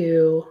time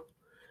to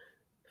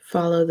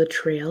follow the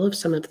trail of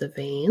some of the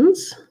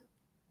veins.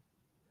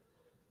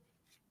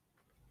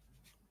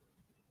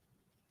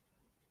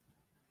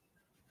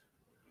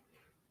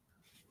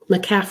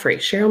 McCaffrey,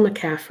 Cheryl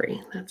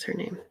McCaffrey, that's her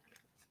name.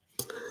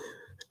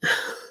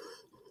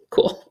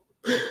 Cool.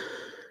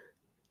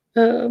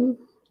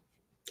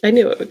 I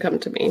knew it would come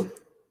to me.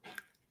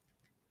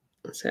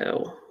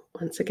 So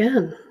once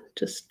again,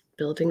 just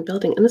building.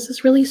 And this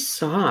is really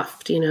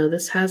soft, you know,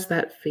 this has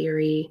that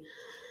very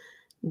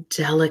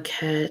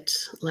delicate,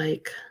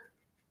 like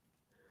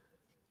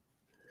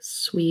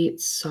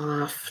sweet,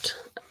 soft,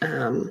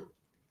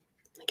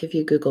 like if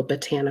you Google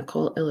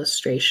botanical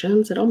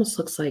illustrations, it almost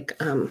looks like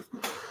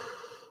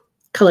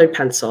colored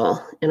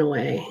pencil in a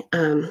way.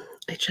 I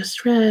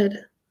just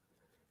read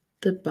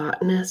The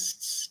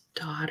Botanist's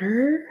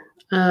Daughter.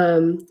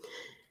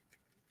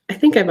 I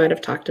think I might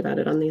have talked about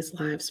it on these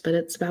lives, but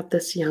it's about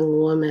this young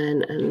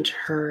woman and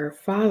her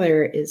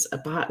father is a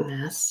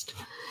botanist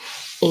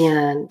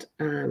and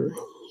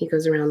he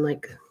goes around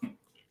like,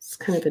 it's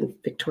kind of in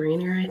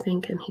Victorian era, I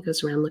think, and he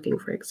goes around looking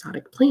for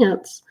exotic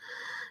plants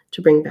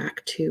to bring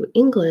back to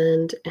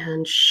England,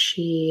 and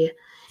she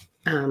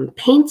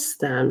paints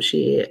them.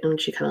 She kind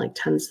of like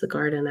tends the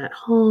garden at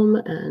home,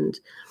 and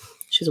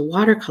she's a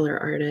watercolor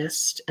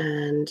artist,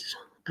 and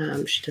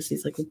she does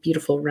these like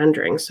beautiful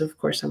renderings. So of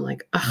course I'm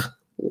like, ugh,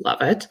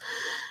 love it.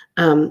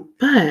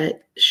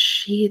 But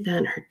she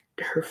then,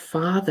 her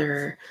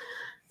father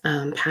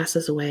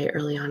passes away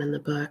early on in the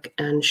book,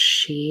 and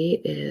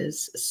she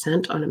is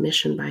sent on a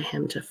mission by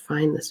him to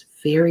find this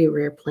very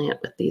rare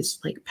plant with these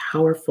like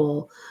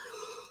powerful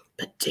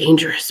but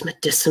dangerous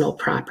medicinal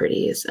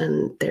properties.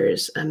 And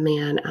there's a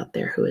man out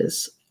there who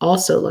is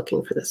also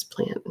looking for this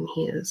plant, and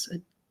he is a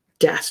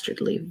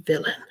dastardly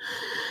villain.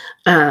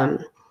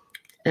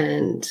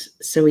 And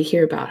so we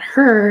hear about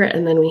her,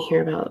 and then we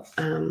hear about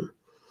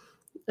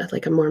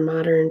like a more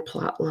modern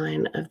plot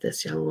line of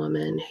this young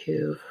woman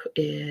who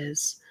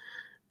is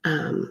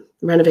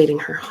renovating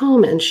her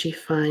home, and she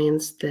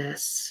finds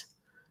this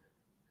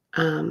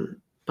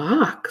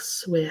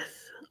box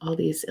with all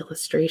these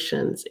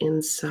illustrations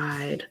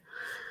inside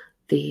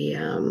the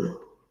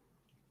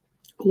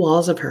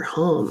walls of her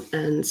home.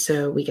 And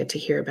so we get to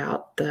hear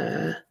about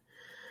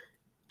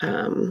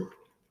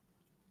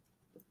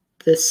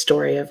this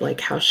story of like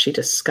how she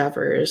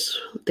discovers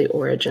the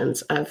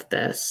origins of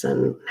this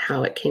and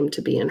how it came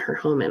to be in her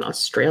home in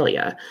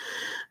Australia.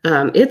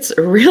 It's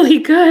really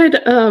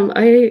good.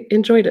 I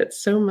enjoyed it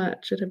so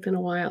much. It had been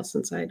a while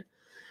since I'd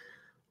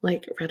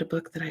like read a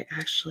book that I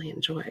actually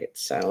enjoyed.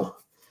 So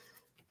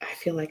I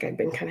feel like I've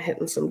been kind of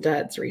hitting some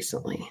duds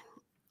recently.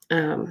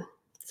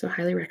 So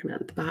highly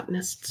recommend The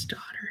Botanist's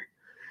Daughter.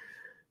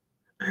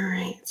 All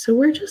right, so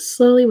we're just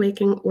slowly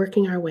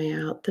working our way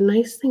out. The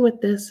nice thing with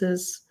this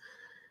is,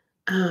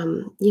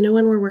 you know,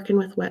 when we're working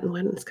with wet and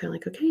wet, it's kind of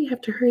like, okay, you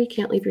have to hurry. You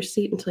can't leave your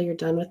seat until you're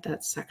done with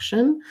that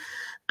section.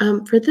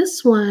 For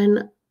this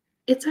one,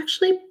 it's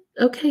actually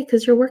okay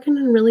because you're working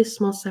in really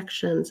small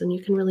sections and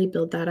you can really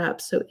build that up.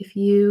 So if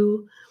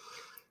you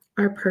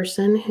are a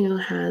person who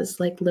has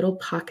like little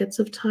pockets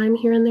of time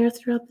here and there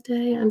throughout the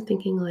day, I'm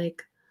thinking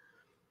like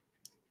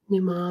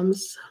new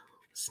moms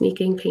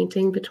sneaking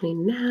painting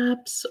between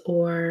naps,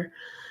 or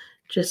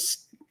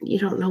just you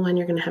don't know when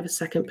you're going to have a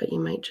second, but you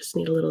might just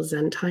need a little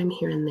zen time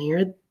here and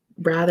there,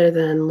 rather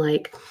than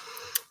like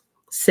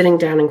sitting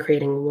down and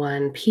creating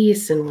one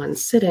piece in one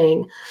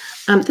sitting.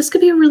 This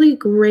could be a really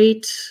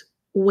great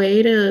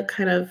way to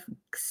kind of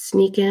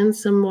sneak in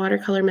some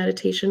watercolor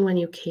meditation when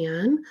you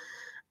can.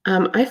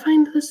 I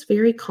find this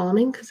very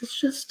calming because it's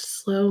just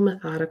slow,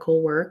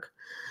 methodical work.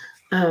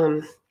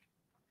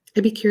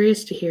 I'd be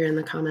curious to hear in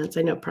the comments.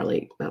 I know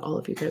probably not all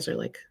of you guys are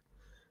like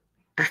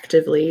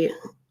actively,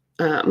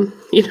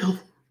 you know,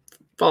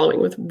 following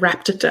with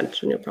rapt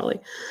attention. You'll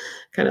probably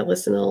kind of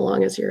listen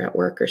along as you're at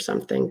work or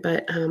something.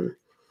 But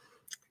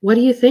what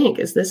do you think?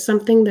 Is this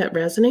something that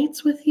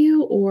resonates with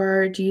you?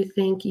 Or do you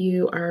think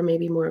you are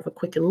maybe more of a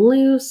quick and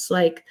loose?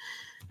 Like,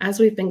 as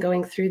we've been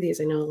going through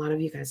these, I know a lot of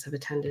you guys have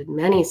attended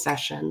many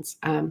sessions.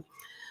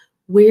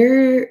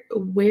 Where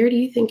do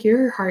you think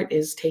your heart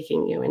is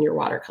taking you in your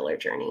watercolor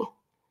journey?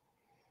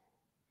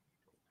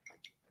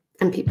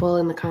 And people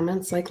in the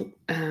comments, like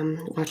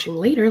watching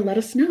later, let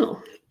us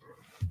know.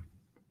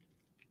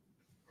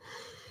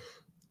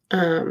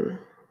 So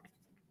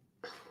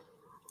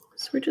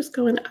we're just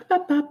going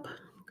up,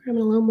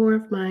 grabbing a little more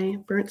of my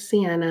burnt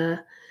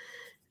sienna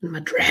and my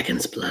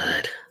dragon's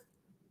blood.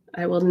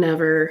 I will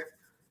never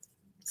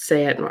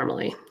say it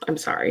normally. I'm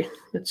sorry.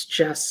 It's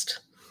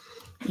just,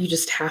 you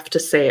just have to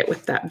say it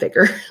with that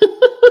vigor.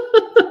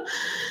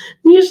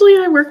 Usually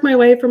I work my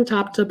way from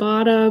top to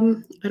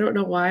bottom. I don't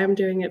know why I'm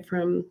doing it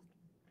from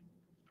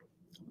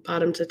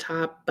bottom to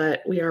top,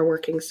 but we are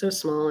working so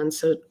small and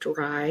so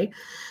dry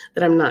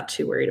that I'm not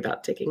too worried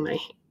about taking my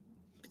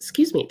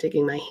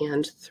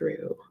hand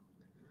through,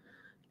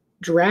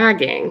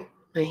 dragging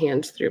my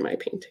hand through my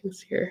paintings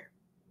here.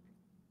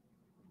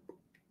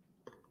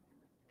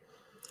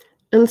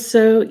 And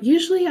so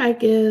usually I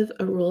give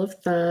a rule of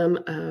thumb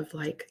of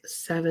like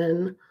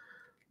 7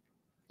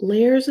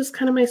 layers is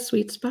kind of my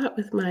sweet spot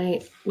with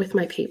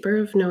my paper,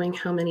 of knowing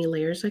how many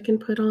layers I can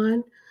put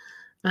on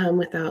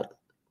without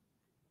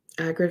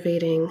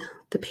aggravating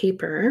the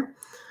paper.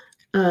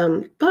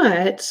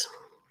 But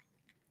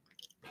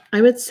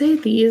I would say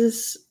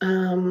these,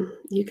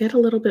 you get a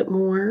little bit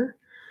more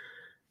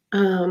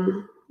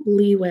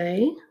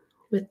leeway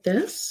with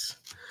this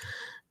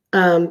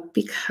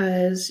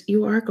because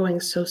you are going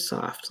so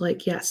soft.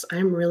 Like, yes,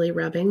 I'm really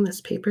rubbing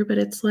this paper, but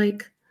it's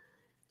like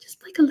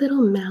just like a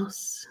little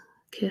mouse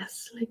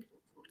kiss, like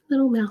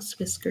little mouse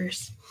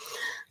whiskers.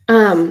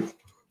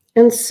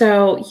 And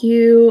so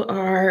you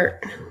are,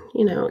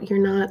 you know, you're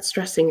not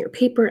stressing your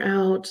paper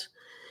out.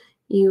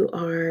 You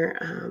are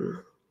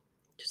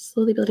just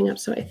slowly building up.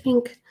 So I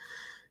think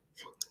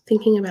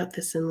thinking about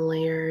this in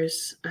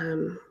layers,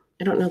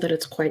 I don't know that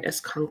it's quite as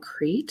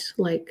concrete.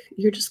 Like,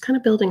 you're just kind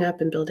of building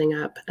up and building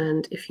up.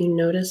 And if you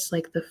notice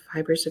like the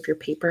fibers of your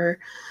paper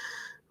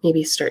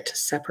maybe start to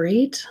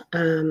separate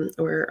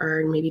or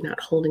are maybe not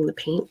holding the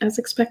paint as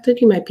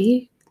expected, you might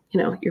be,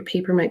 you know, your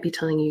paper might be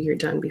telling you you're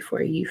done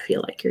before you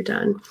feel like you're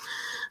done.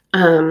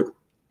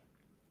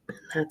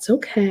 That's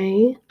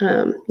okay.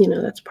 You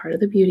know, that's part of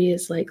the beauty,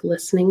 is like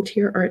listening to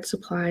your art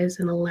supplies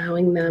and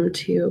allowing them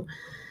to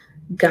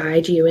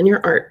guide you in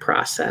your art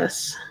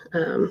process.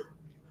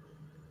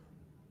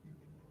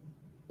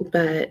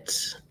 But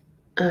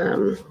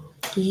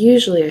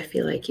usually I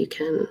feel like you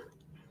can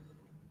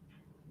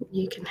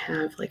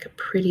have like a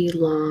pretty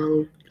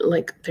long,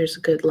 like there's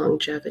a good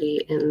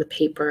longevity in the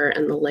paper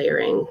and the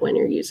layering when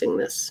you're using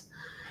this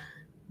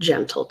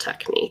gentle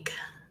technique.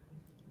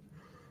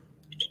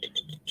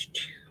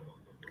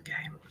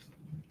 Okay.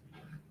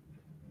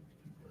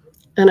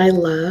 And I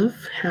love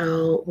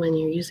how when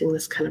you're using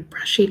this kind of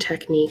brushy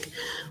technique,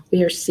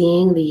 we are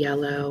seeing the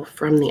yellow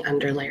from the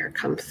underlayer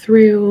come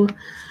through.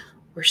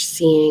 We're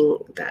seeing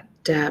that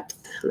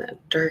depth and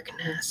that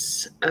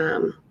darkness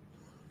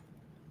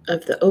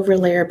of the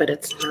overlayer, but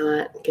it's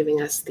not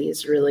giving us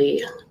these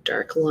really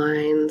dark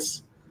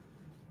lines.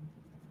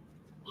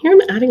 Here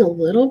I'm adding a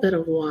little bit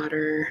of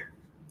water,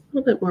 a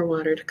little bit more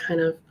water to kind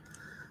of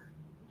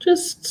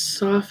just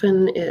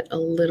soften it a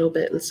little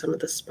bit in some of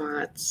the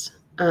spots.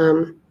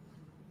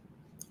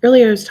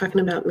 Earlier I was talking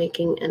about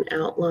making an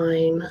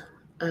outline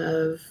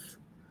of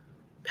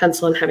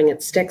pencil and having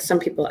it stick. Some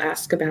people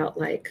ask about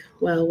like,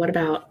 well, what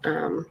about,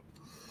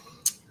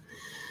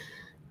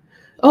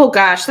 oh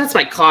gosh, that's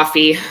my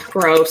coffee.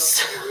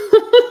 Gross.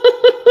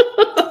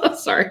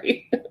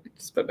 Sorry.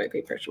 Just put my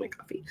paintbrush in my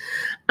coffee.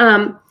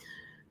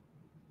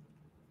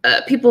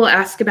 people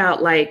ask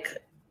about like,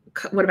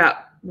 what about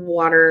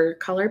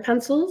watercolor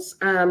pencils?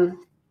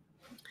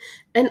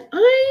 And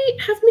I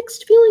have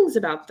mixed feelings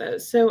about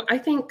those. So I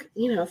think,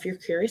 you know, if you're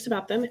curious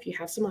about them, if you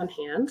have some on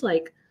hand,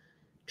 like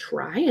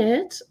try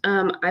it.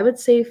 I would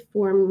say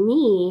for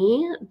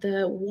me,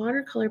 the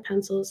watercolor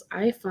pencils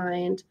I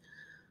find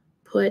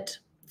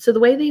so the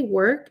way they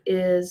work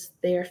is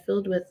they are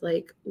filled with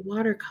like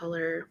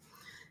watercolor.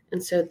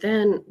 And so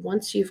then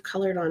once you've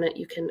colored on it,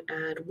 you can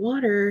add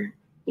water.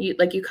 You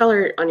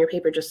color on your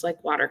paper just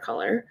like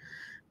watercolor.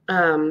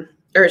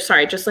 Or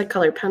sorry, just like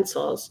colored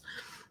pencils.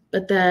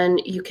 But then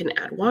you can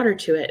add water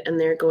to it and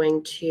they're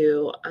going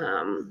to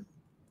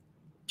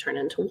turn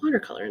into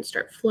watercolor and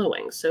start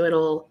flowing. So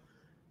it'll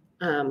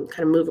kind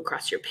of move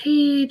across your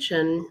page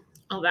and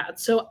all that.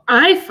 So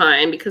I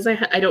find, because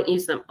I don't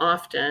use them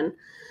often,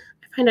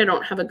 I find I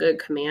don't have a good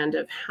command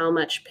of how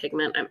much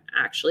pigment I'm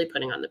actually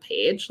putting on the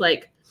page.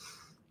 Like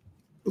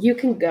you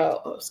can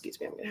go, oh, excuse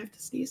me, I'm going to have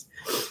to sneeze.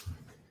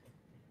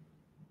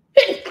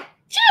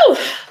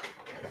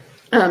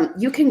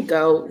 You can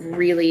go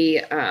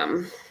really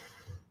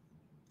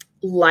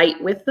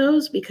light with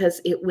those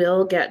because it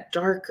will get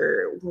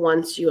darker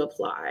once you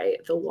apply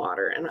the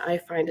water. And I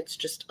find it's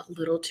just a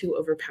little too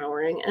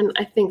overpowering. And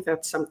I think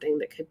that's something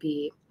that could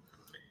be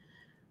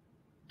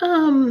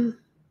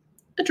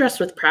addressed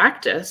with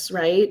practice,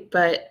 right?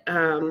 But I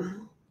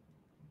don't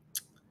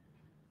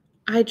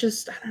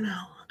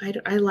know.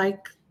 I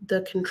like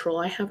the control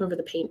I have over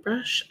the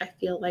paintbrush. I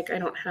feel like I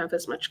don't have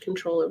as much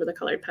control over the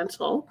colored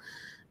pencil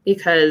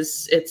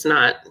because it's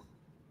not,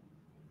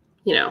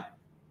 you know,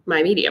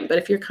 my medium. But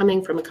if you're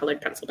coming from a colored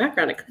pencil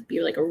background, it could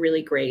be like a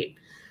really great,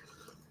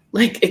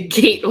 like a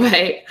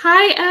gateway.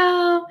 Hi,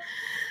 Elle.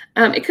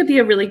 It could be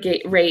a really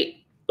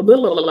great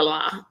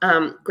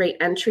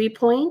entry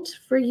point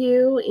for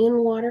you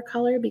in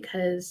watercolor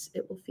because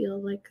it will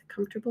feel like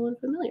comfortable and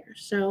familiar.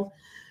 So,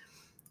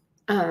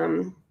 you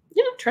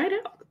know, try it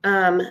out.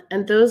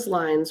 And those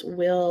lines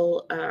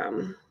will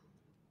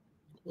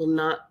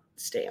not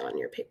stay on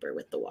your paper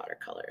with the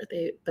watercolor.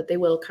 But they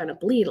will kind of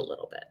bleed a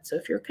little bit. So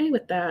if you're okay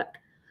with that,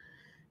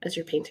 as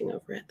you're painting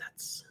over it,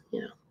 that's, you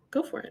know,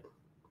 go for it.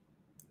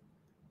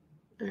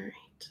 All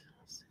right,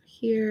 so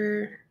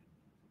here,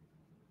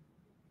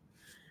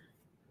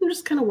 I'm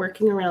just kind of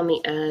working around the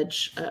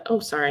edge. Oh,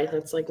 sorry,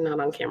 that's like not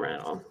on camera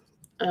at all.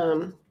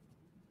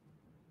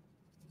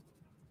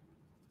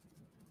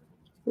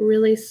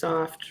 Really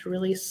soft,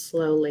 really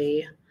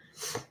slowly.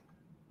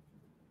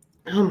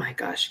 Oh my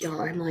gosh,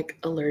 y'all, I'm like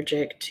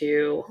allergic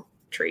to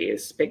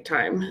trees big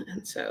time.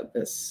 And so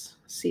this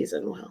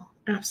season, well,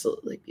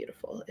 absolutely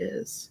beautiful,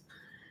 is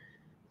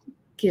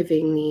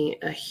giving me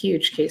a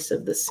huge case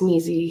of the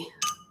sneezy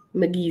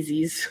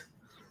McGeezies.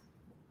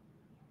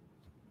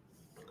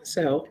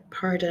 So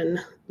pardon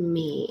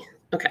me.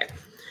 Okay,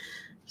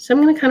 so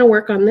I'm going to kind of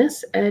work on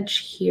this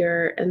edge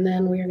here, and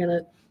then we're going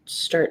to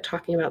start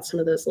talking about some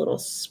of those little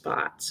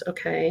spots,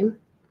 okay?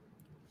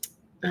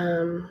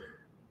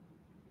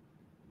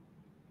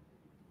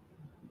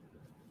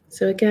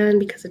 So again,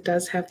 because it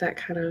does have that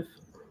kind of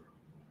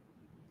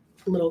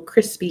little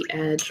crispy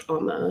edge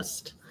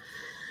almost.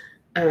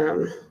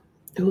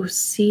 Oh,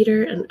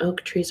 cedar and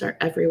oak trees are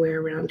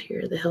everywhere around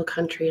here. The hill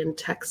country in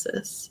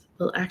Texas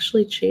will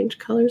actually change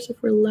colors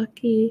if we're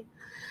lucky.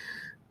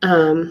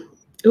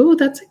 Oh,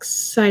 that's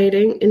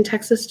exciting. In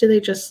Texas, do they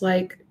just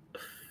like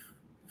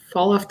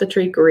fall off the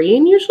tree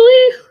green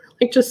usually?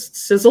 Like just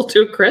sizzle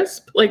to a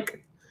crisp?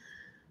 Like,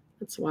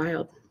 that's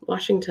wild.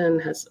 Washington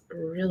has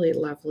really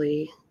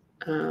lovely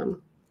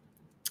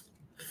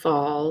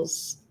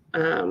falls.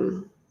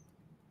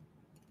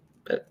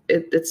 But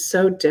it's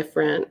so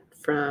different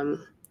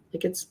from,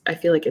 like, I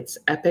feel like it's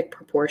epic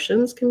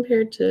proportions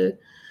compared to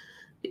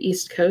the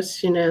East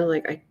Coast, you know,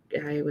 like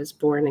I was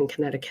born in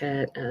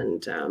Connecticut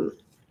and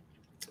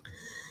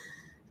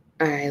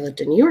I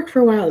lived in New York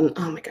for a while, and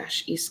oh my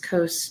gosh, East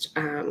Coast,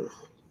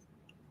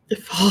 the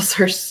falls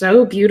are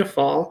so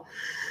beautiful.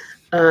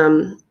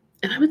 And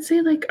I would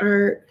say like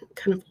our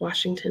kind of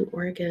Washington,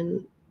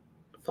 Oregon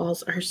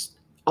falls are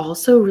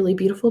also really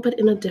beautiful, but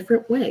in a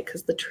different way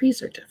because the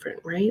trees are different,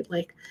 right?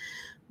 Like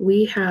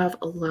we have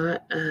a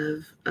lot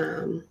of,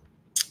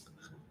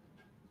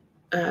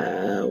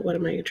 what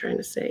am I trying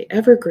to say?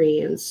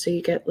 Evergreens. So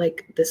you get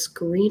like this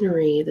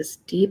greenery, this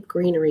deep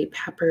greenery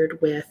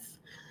peppered with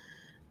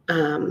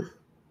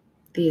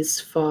these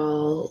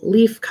fall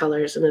leaf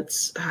colors, and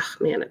it's, oh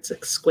man, it's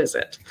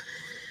exquisite.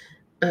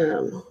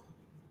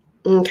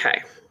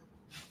 Okay.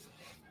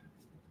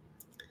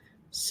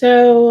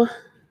 So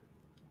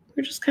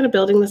we're just kind of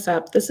building this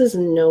up. This is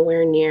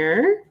nowhere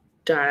near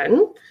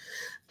done.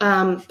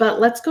 But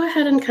let's go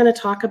ahead and kind of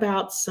talk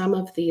about some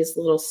of these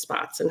little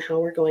spots and how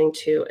we're going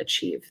to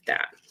achieve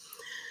that.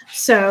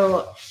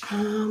 So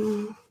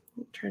I'm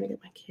trying to get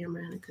my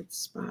camera in a good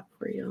spot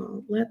for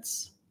y'all.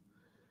 Let's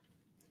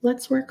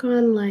work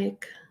on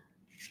like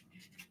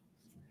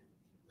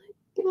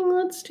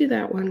let's do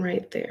that one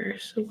right there.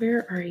 So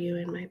where are you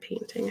in my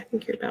painting? I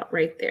think you're about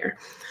right there.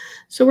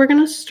 So we're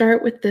going to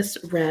start with this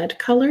red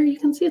color. You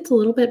can see it's a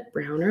little bit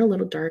browner, a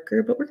little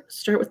darker, but we're going to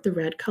start with the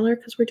red color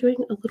because we're doing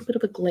a little bit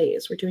of a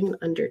glaze. We're doing an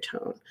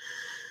undertone.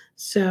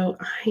 So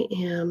I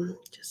am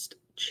just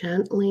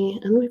gently,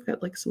 and we've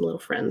got like some little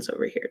friends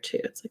over here too.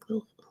 It's like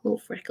little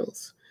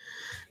freckles.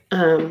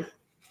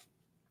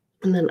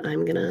 And then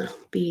I'm going to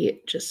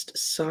be just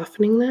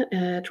softening that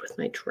edge with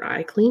my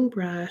dry, clean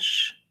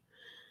brush.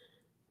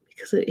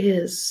 Because it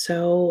is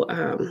so,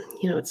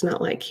 you know, it's not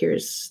like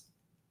here's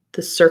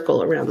the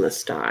circle around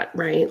this dot,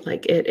 right?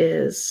 Like it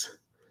is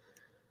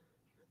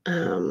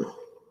kind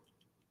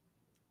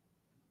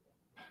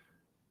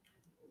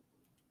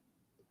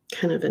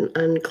of an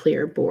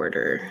unclear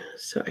border.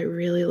 So I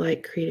really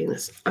like creating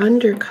this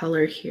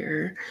undercolor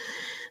here.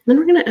 And then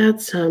we're going to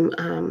add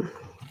some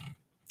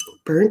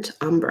burnt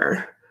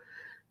umber.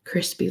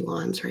 Crispy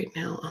lawns right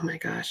now. Oh my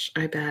gosh,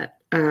 I bet.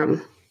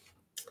 So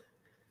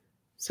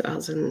I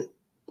was in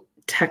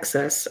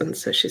Texas, and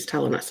so she's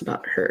telling us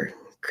about her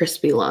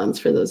crispy lawns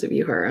for those of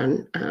you who are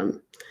on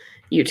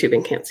YouTube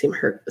and can't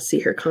see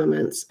her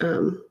comments.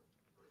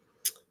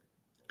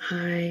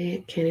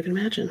 I can't even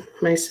imagine.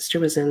 My sister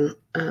was in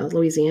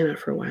Louisiana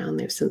for a while, and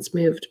they've since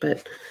moved,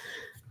 but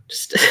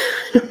just I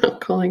don't know,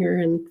 calling her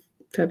in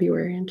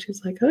February, and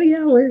she's like, oh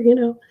yeah, we're, you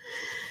know,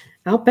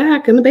 out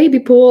back in the baby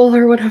pool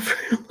or whatever.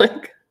 I'm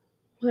like,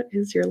 what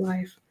is your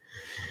life?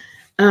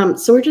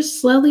 So we're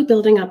just slowly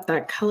building up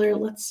that color.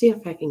 Let's see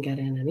if I can get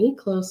in any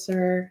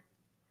closer.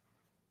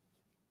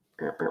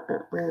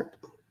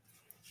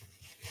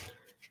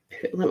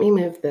 Let me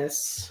move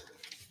this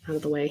out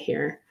of the way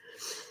here.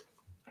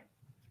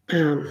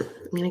 I'm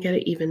going to get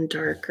it even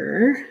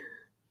darker,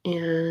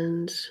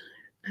 and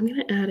I'm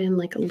going to add in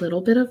like a little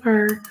bit of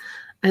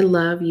I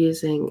love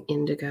using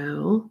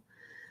indigo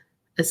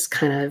as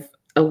kind of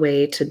a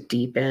way to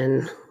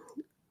deepen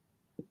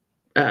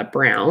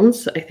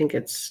browns. I think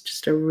it's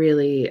just a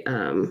really,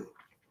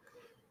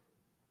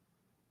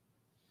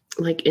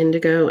 like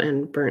indigo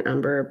and burnt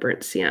umber,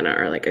 burnt sienna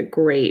are like a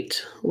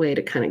great way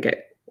to kind of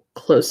get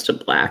close to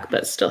black,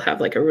 but still have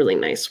like a really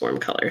nice warm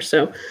color.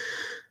 So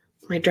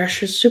my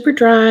brush is super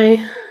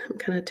dry. I'm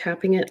kind of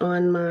tapping it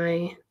on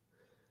my,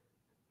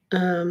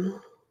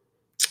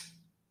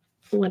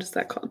 what is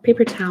that called?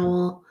 Paper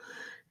towel.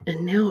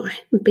 And now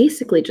I'm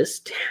basically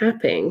just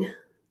tapping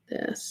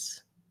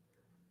this,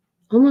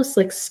 almost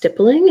like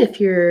stippling if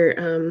you're,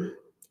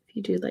 if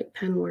you do like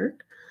pen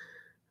work.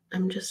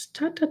 I'm just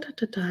dot, dot, dot,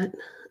 dot, dot.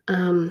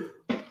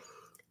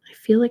 I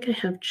feel like I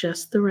have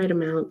just the right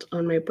amount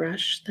on my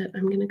brush that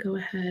I'm going to go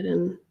ahead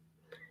and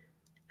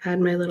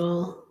add my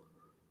little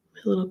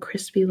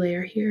crispy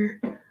layer here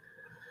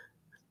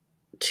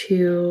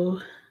to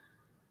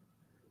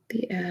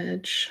the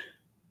edge.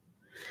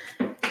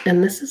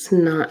 And this is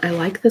not, I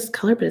like this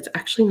color, but it's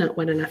actually not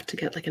wet enough to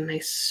get like a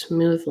nice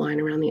smooth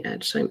line around the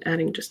edge. So I'm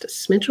adding just a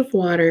smidge of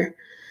water.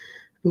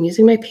 I'm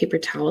using my paper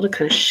towel to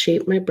kind of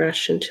shape my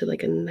brush into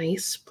like a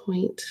nice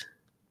point.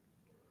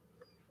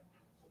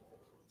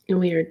 And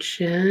we are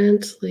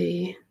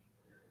gently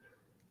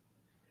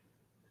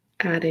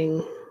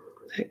adding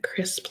that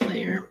crisp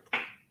layer.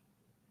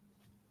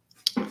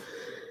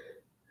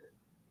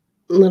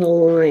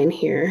 Little line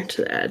here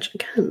to the edge.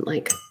 Again,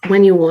 like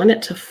when you want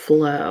it to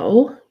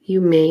flow,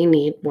 you may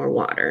need more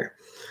water.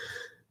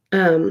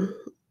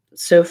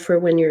 So for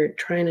when you're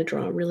trying to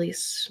draw really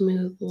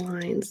smooth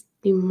lines,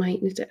 you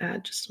might need to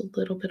add just a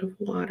little bit of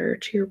water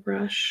to your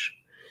brush.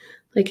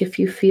 Like if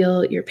you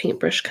feel your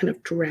paintbrush kind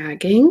of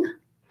dragging,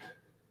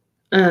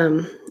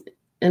 and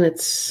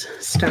it's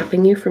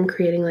stopping you from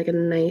creating like a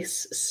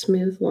nice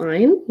smooth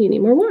line, you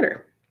need more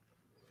water.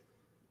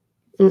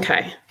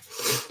 Okay,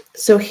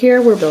 so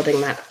here we're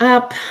building that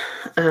up.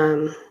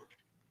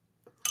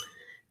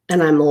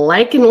 And I'm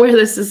liking where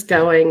this is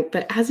going,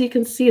 but as you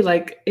can see,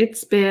 like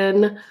it's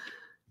been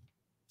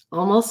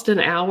almost an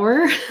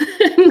hour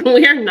and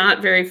we are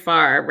not very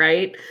far,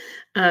 right?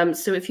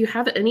 So if you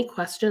have any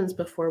questions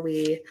before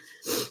we,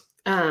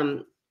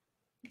 I'm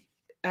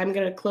going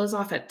to close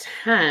off at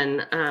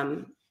 10.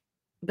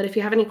 But if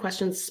you have any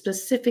questions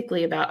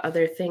specifically about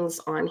other things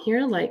on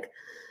here, like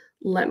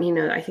let me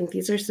know. I think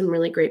these are some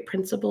really great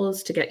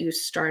principles to get you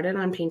started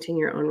on painting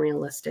your own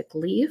realistic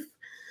leaf.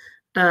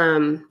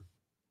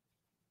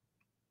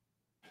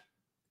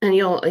 And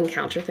you'll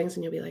encounter things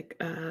and you'll be like,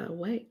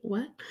 wait,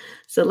 what?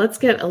 So let's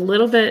get a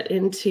little bit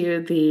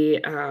into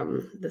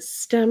the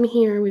stem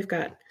here. We've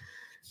got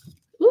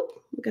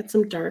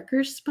some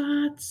darker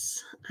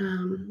spots.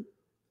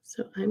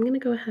 So I'm going to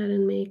go ahead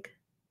and make,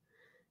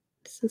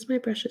 since my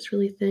brush is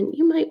really thin,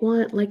 you might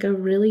want like a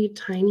really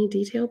tiny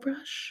detail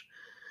brush.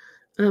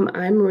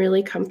 I'm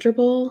really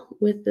comfortable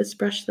with this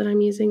brush that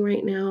I'm using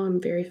right now. I'm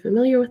very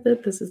familiar with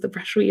it. This is the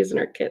brush we use in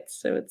our kits.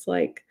 So it's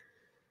like,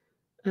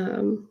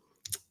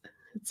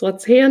 it's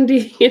what's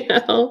handy, you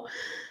know.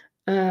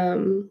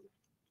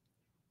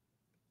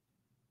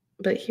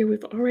 But here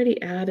we've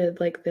already added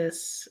like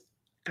this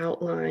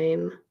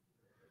outline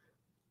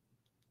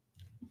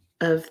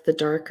of the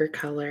darker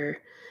color.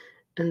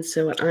 And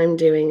so what I'm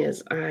doing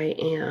is I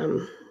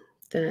am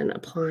then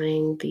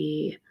applying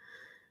the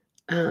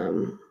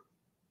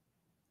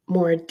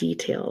more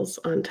details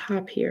on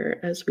top here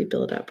as we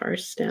build up our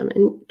stem.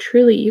 And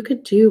truly, you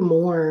could do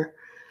more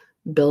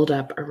build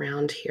up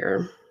around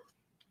here.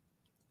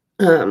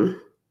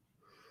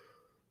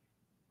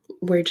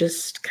 We're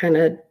just kind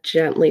of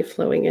gently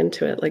flowing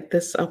into it like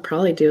this. I'll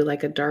probably do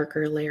like a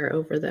darker layer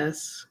over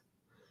this.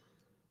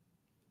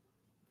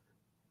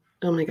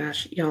 Oh my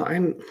gosh, y'all,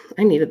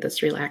 I needed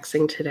this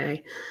relaxing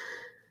today.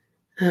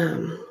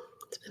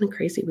 It's been a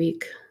crazy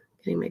week.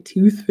 Getting my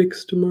tooth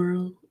fixed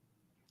tomorrow.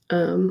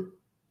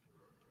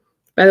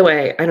 By the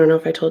way, I don't know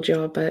if I told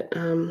y'all, but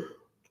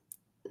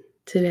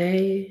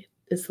today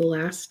is the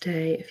last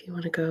day if you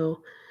want to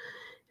go.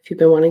 If you've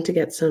been wanting to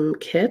get some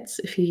kits,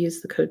 if you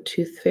use the code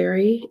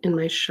ToothFairy in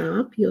my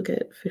shop, you'll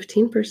get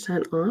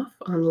 15% off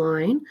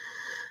online.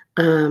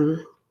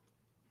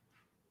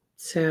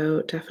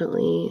 So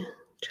definitely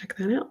check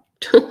that out.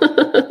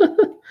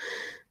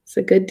 It's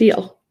a good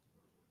deal.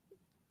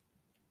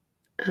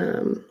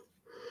 And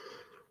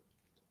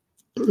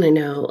I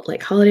know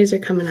like holidays are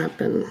coming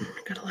up and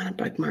I got a lot of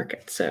bug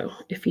markets. So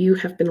if you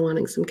have been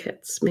wanting some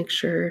kits, make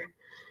sure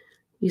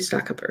you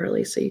stock up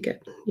early so you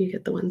get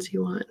the ones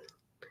you want.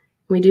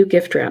 We do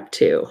gift wrap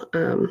too.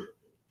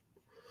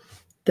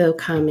 They'll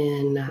come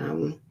in,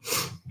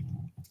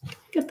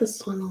 get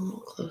this one a little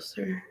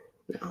closer.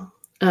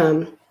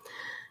 No.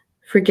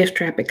 For gift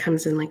wrap, it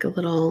comes in like a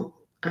little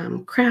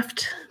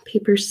craft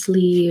paper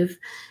sleeve,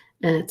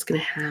 and it's going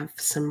to have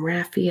some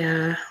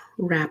raffia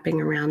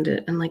wrapping around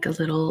it and like a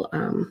little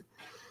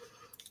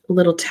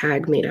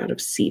tag made out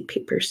of seed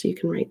paper, so you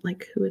can write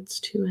like who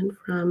it's to and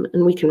from,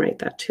 and we can write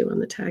that too on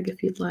the tag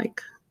if you'd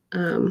like.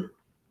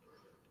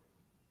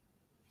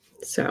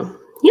 So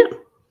yeah,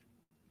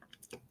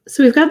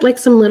 so we've got like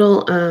some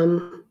little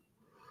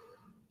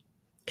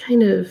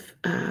kind of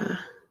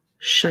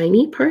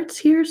shiny parts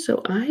here.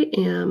 So I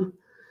am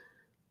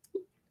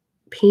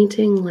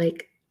painting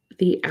like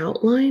the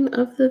outline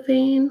of the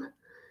vein,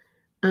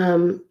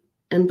 and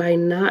by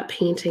not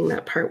painting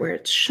that part where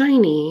it's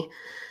shiny,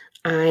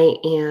 I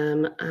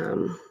am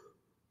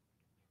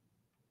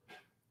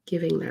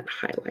giving that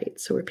highlight.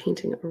 So we're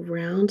painting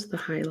around the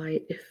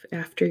highlight. If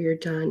after you're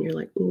done, you're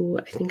like, ooh,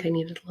 I think I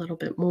needed a little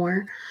bit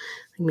more.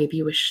 Like maybe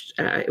you wish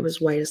it was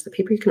white as the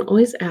paper. You can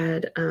always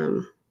add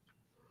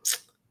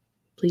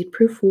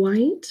bleed-proof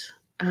white.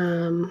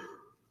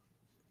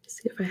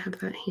 See if I have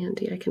that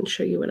handy. I can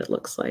show you what it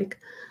looks like.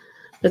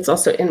 It's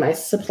also in my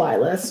supply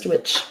list,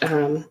 which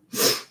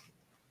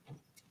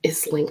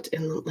is linked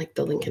in like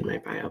the link in my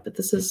bio. But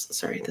this is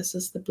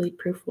the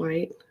bleed-proof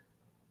white.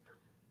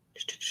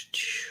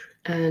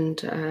 And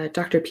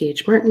Dr.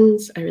 P.H.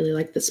 Martin's. I really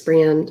like this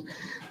brand.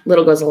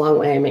 Little goes a long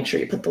way. Make sure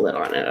you put the lid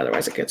on it,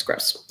 otherwise it gets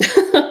gross.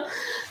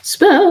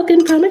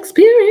 Spoken from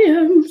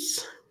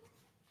experience.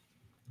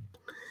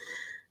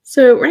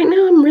 So right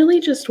now I'm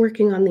really just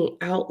working on the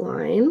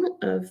outline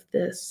of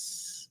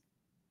this,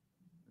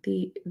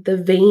 the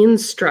vein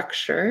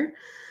structure.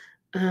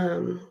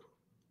 And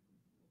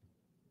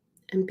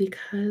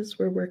because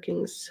we're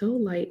working so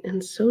light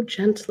and so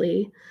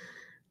gently,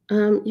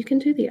 you can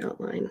do the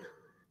outline.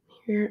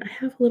 Here I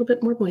have a little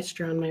bit more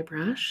moisture on my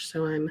brush,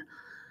 so I'm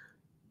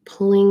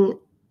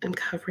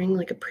covering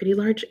like a pretty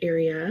large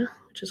area,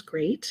 which is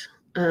great.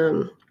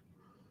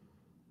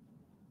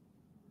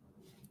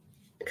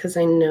 Because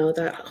I know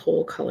that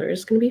whole color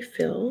is going to be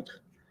filled.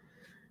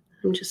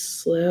 I'm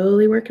just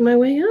slowly working my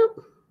way up.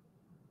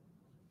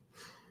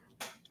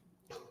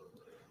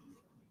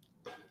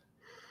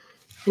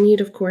 And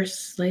you'd, of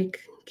course,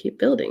 like keep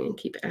building and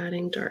keep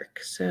adding dark.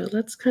 So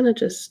let's kind of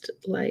just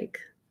like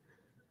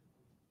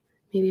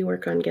maybe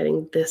work on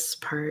getting this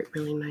part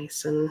really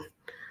nice and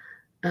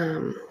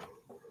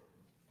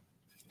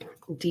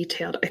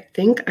detailed. I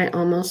think I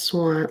almost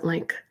want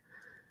like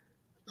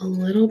a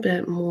little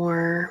bit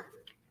more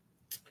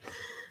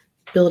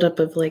buildup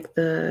of like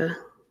the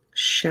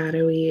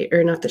shadowy,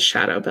 or not the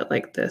shadow, but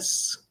like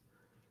this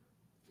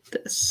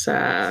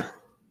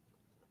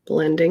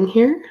blending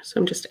here. So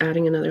I'm just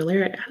adding another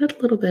layer. I added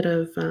a little bit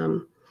of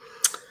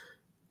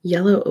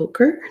yellow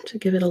ochre to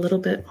give it a little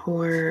bit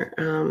more.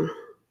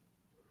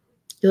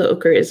 Yellow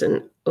ochre is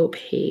an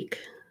opaque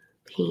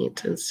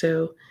paint, and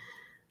so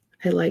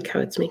I like how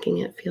it's making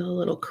it feel a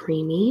little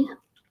creamy.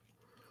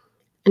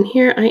 And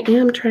here I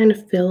am trying to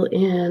fill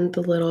in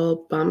the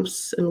little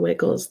bumps and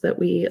wiggles that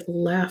we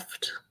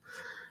left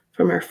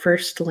from our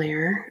first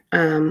layer,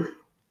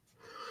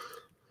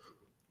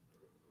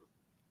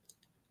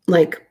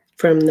 like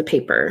from the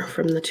paper,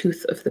 from the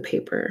tooth of the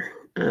paper.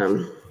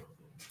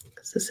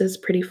 Because this is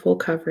pretty full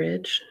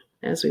coverage.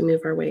 As we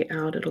move our way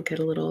out, it'll get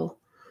a little,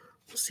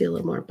 we'll see a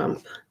little more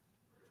bump.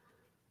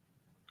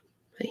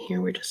 But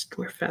here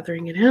we're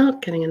feathering it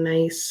out, getting a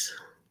nice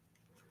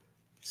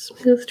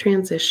smooth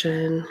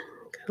transition.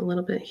 Got a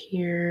little bit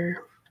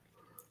here,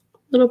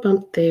 little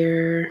bump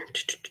there.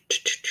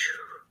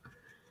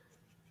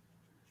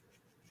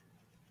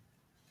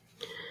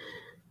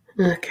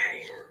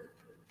 Okay,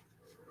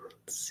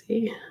 let's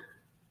see.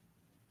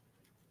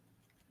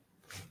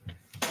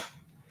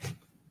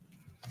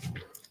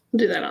 I'll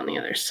do that on the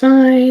other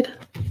side.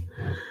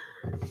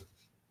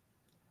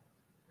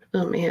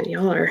 Oh man,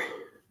 y'all are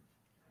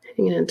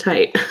hanging in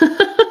tight.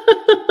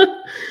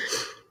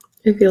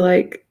 I feel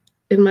like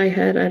in my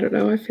head, I don't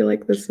know, I feel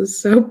like this is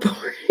so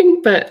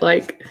boring, but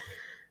like,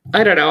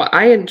 I don't know,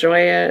 I enjoy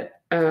it.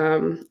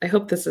 I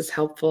hope this is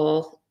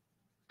helpful.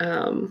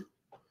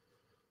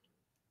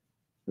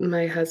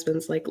 My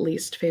husband's like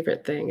least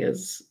favorite thing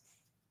is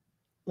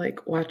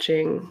like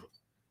watching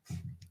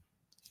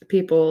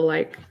people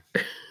like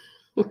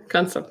work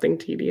on something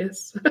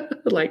tedious.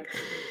 Like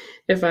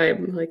if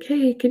I'm like,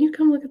 hey, can you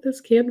come look at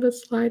this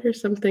canvas slide or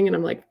something? And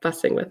I'm like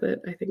fussing with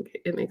it. I think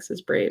it makes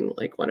his brain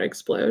like want to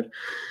explode.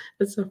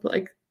 And so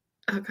like,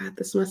 oh God,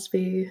 this must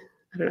be,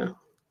 I don't know,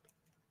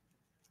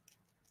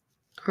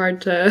 hard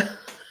to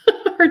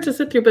hard to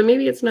sit through, but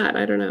maybe it's not.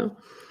 I don't know.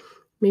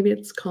 Maybe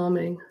it's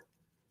calming.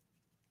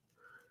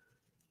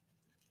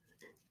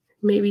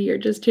 Maybe you're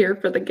just here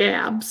for the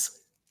gabs.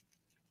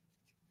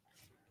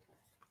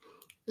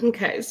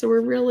 Okay, so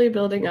we're really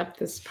building up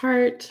this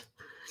part.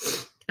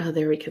 Oh,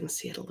 there we can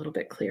see it a little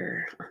bit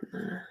clearer on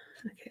the,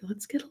 okay,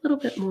 let's get a little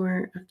bit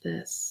more of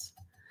this.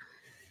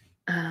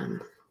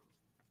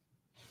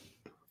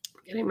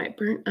 Getting my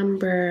burnt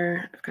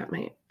umber. I've got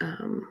my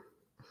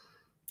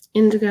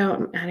indigo.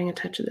 I'm adding a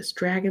touch of this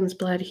dragon's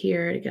blood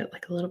here to get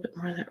like a little bit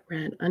more of that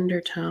red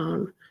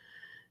undertone.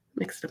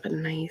 Mixed up a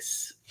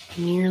nice,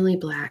 nearly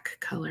black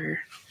color.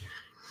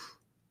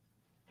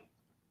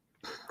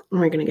 And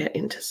we're going to get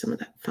into some of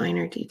that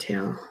finer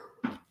detail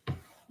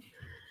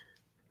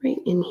right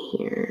in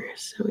here.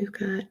 So we've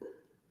got,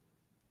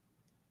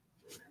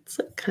 that's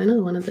like kind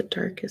of one of the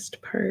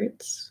darkest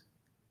parts.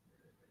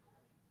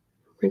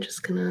 We're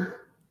just going to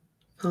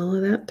follow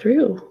that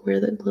through where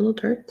the little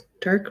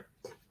dark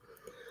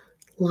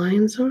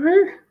lines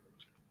are.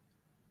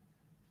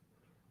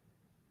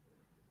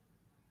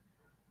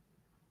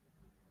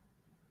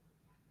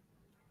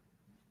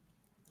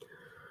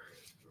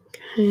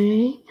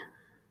 Okay.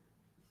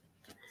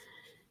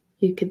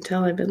 You can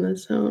tell I'm in the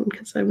zone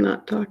because I'm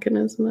not talking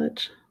as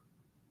much.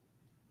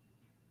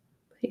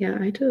 But yeah,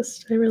 I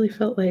really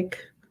felt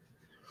like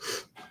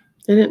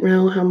I didn't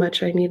know how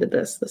much I needed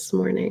this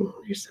morning.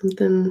 There's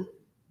something,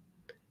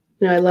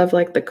 you know, I love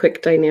like the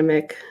quick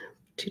dynamic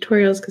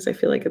tutorials because I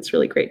feel like it's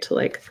really great to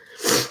like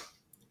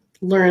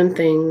learn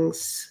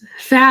things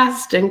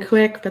fast and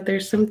quick, but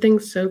there's something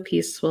so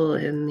peaceful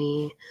in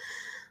the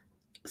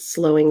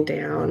slowing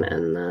down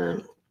and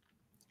the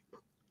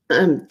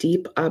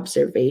deep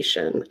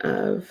observation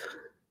of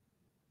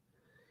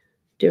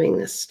doing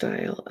this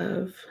style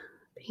of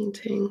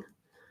painting.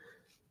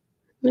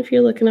 And if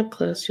you're looking up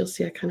close, you'll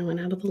see I kind of went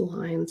out of the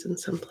lines in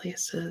some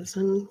places,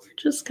 and we're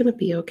just going to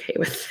be okay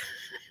with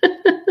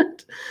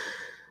it.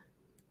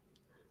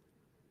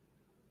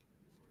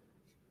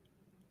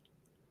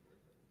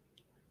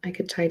 I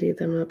could tidy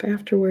them up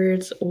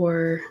afterwards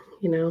or,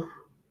 you know,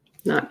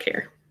 not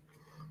care.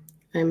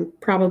 I'm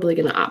probably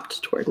going to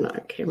opt toward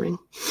not caring.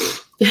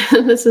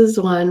 This is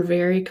one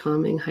very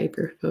calming,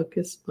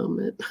 hyper-focused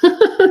moment.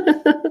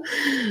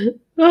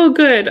 Oh,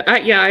 good.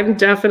 Yeah, I'm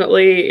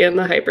definitely in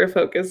the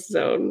hyper-focus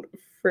zone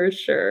for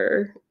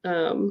sure.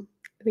 I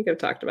think I've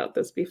talked about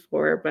this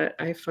before, but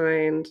I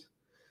find, so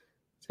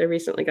I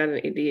recently got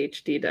an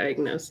ADHD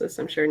diagnosis.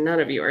 I'm sure none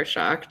of you are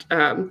shocked.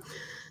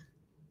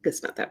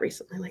 It's not that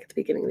recently, like at the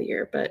beginning of the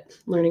year, but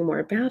learning more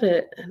about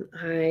it, and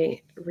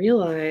I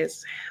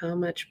realized how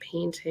much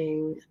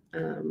painting,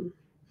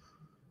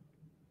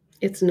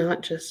 it's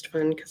not just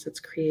fun because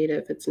it's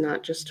creative. It's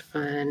not just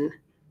fun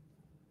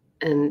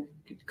and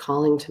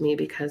calling to me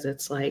because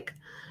it's like,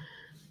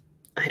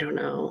 I don't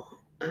know,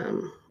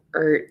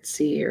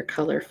 artsy or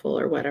colorful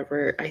or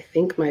whatever. I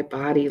think my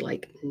body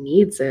like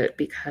needs it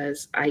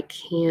because I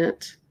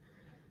can't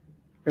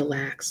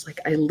relax. Like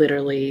I don't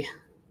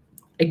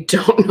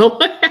know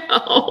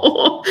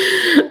how.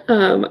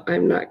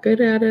 I'm not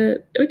good at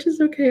it, which is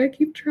okay. I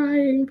keep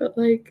trying, but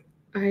like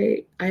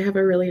I have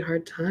a really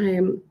hard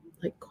time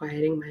like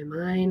quieting my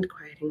mind,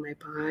 quieting my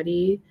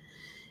body.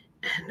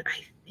 And I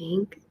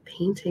think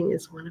painting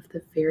is one of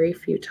the very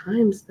few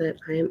times that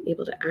I am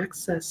able to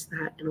access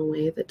that in a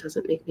way that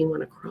doesn't make me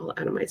want to crawl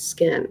out of my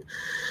skin.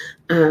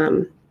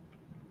 And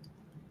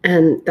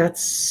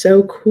that's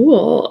so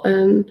cool.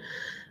 And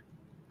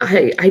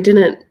I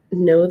didn't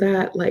know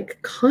that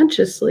like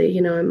consciously,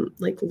 you know, I'm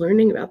like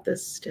learning about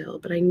this still,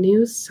 but I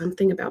knew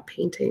something about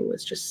painting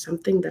was just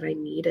something that I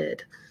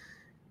needed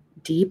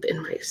deep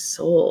in my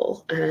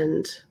soul.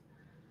 And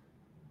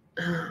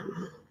I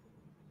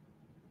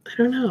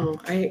don't know.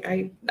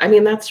 I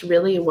mean, that's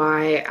really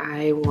why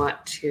I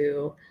want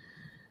to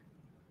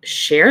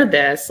share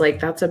this. Like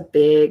that's a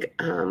big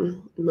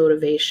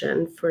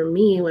motivation for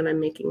me when I'm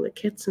making the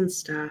kits and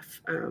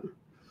stuff.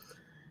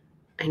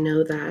 I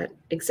know that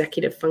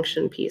executive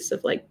function piece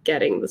of like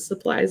getting the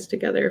supplies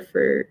together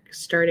for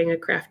starting a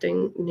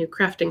new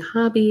crafting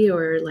hobby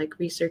or like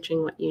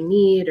researching what you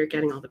need or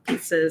getting all the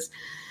pieces,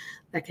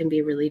 that can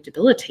be really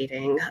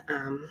debilitating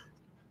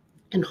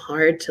and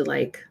hard to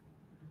like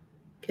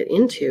get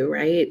into,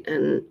 right?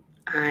 And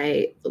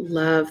I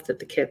love that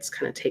the kids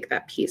kind of take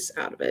that piece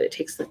out of it. It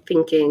takes the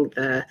thinking,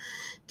 the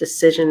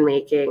decision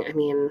making. I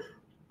mean,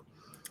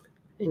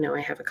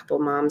 I have a couple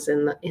moms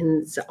in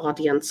the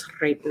audience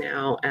right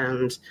now,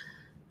 and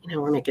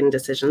we're making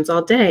decisions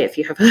all day. If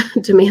you have a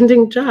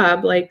demanding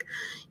job, like,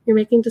 you're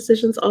making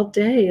decisions all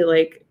day.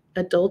 Like,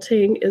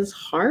 adulting is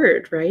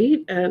hard, right?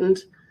 And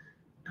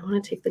I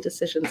want to take the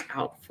decisions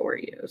out for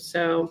you.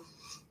 So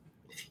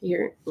if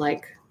you're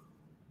like,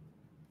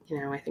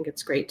 I think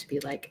it's great to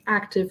be like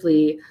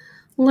actively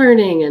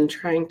learning and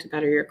trying to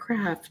better your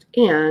craft.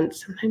 And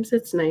sometimes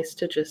it's nice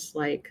to just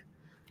like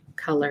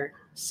color.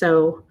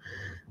 So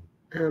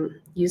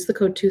use the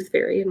code Tooth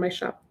Fairy in my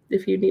shop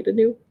if you need a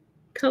new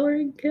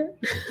coloring kit.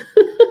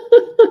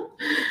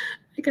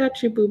 I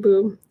got you,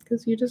 boo-boo,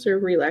 because you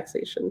deserve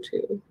relaxation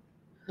too.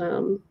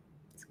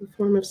 It's a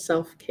form of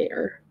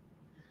self-care.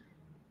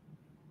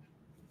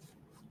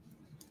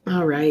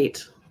 All right.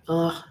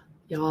 Oh,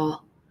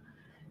 y'all,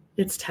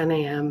 it's 10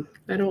 a.m.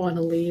 I don't want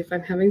to leave.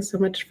 I'm having so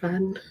much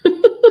fun.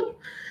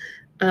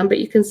 But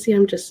you can see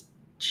I'm just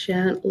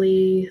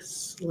gently,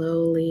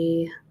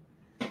 slowly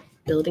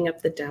building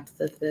up the depth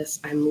of this.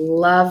 I'm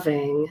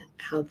loving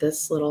how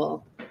this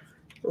little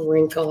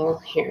wrinkle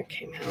here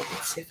came out.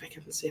 Let's see if I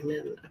can zoom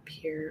in up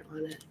here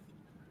on it.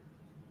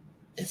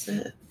 Is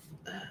it,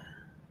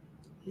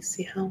 you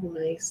see how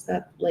nice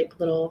that like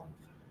little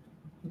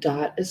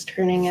dot is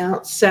turning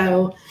out?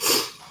 So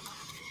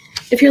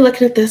if you're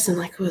looking at this and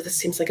like, oh, this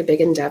seems like a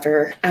big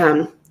endeavor,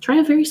 try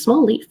a very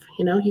small leaf.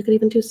 You could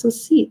even do some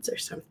seeds or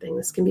something.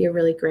 This can be a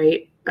really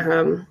great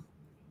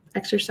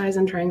exercise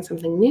in trying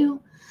something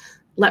new.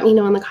 Let me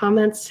know in the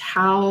comments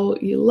how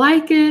you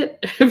like it.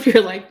 If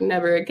you're like,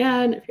 never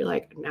again. If you're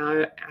like,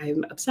 now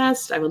I'm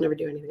obsessed, I will never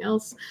do anything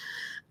else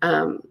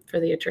for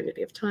the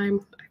eternity of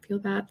time. I feel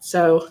that.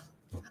 So,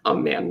 oh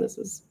man,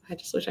 I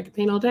just wish I could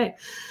paint all day.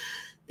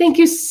 Thank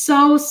you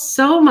so,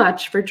 so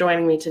much for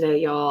joining me today,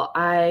 y'all.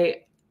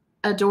 I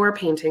adore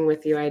painting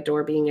with you. I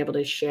adore being able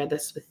to share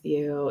this with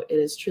you. It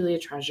is truly a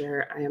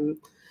treasure. I am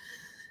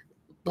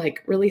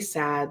like really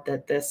sad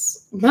that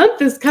this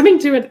month is coming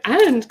to an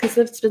end because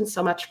it's been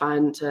so much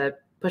fun to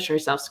push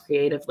ourselves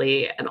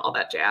creatively and all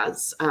that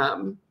jazz.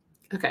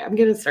 Okay, I'm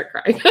gonna start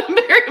crying. I'm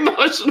very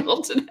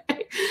emotional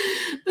today.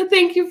 But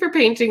thank you for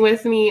painting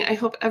with me. I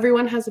hope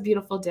everyone has a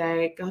beautiful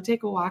day. Go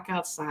take a walk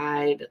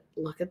outside,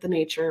 look at the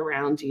nature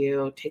around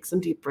you, take some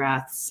deep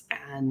breaths,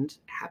 and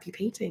happy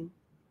painting.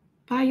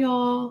 Bye,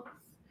 y'all.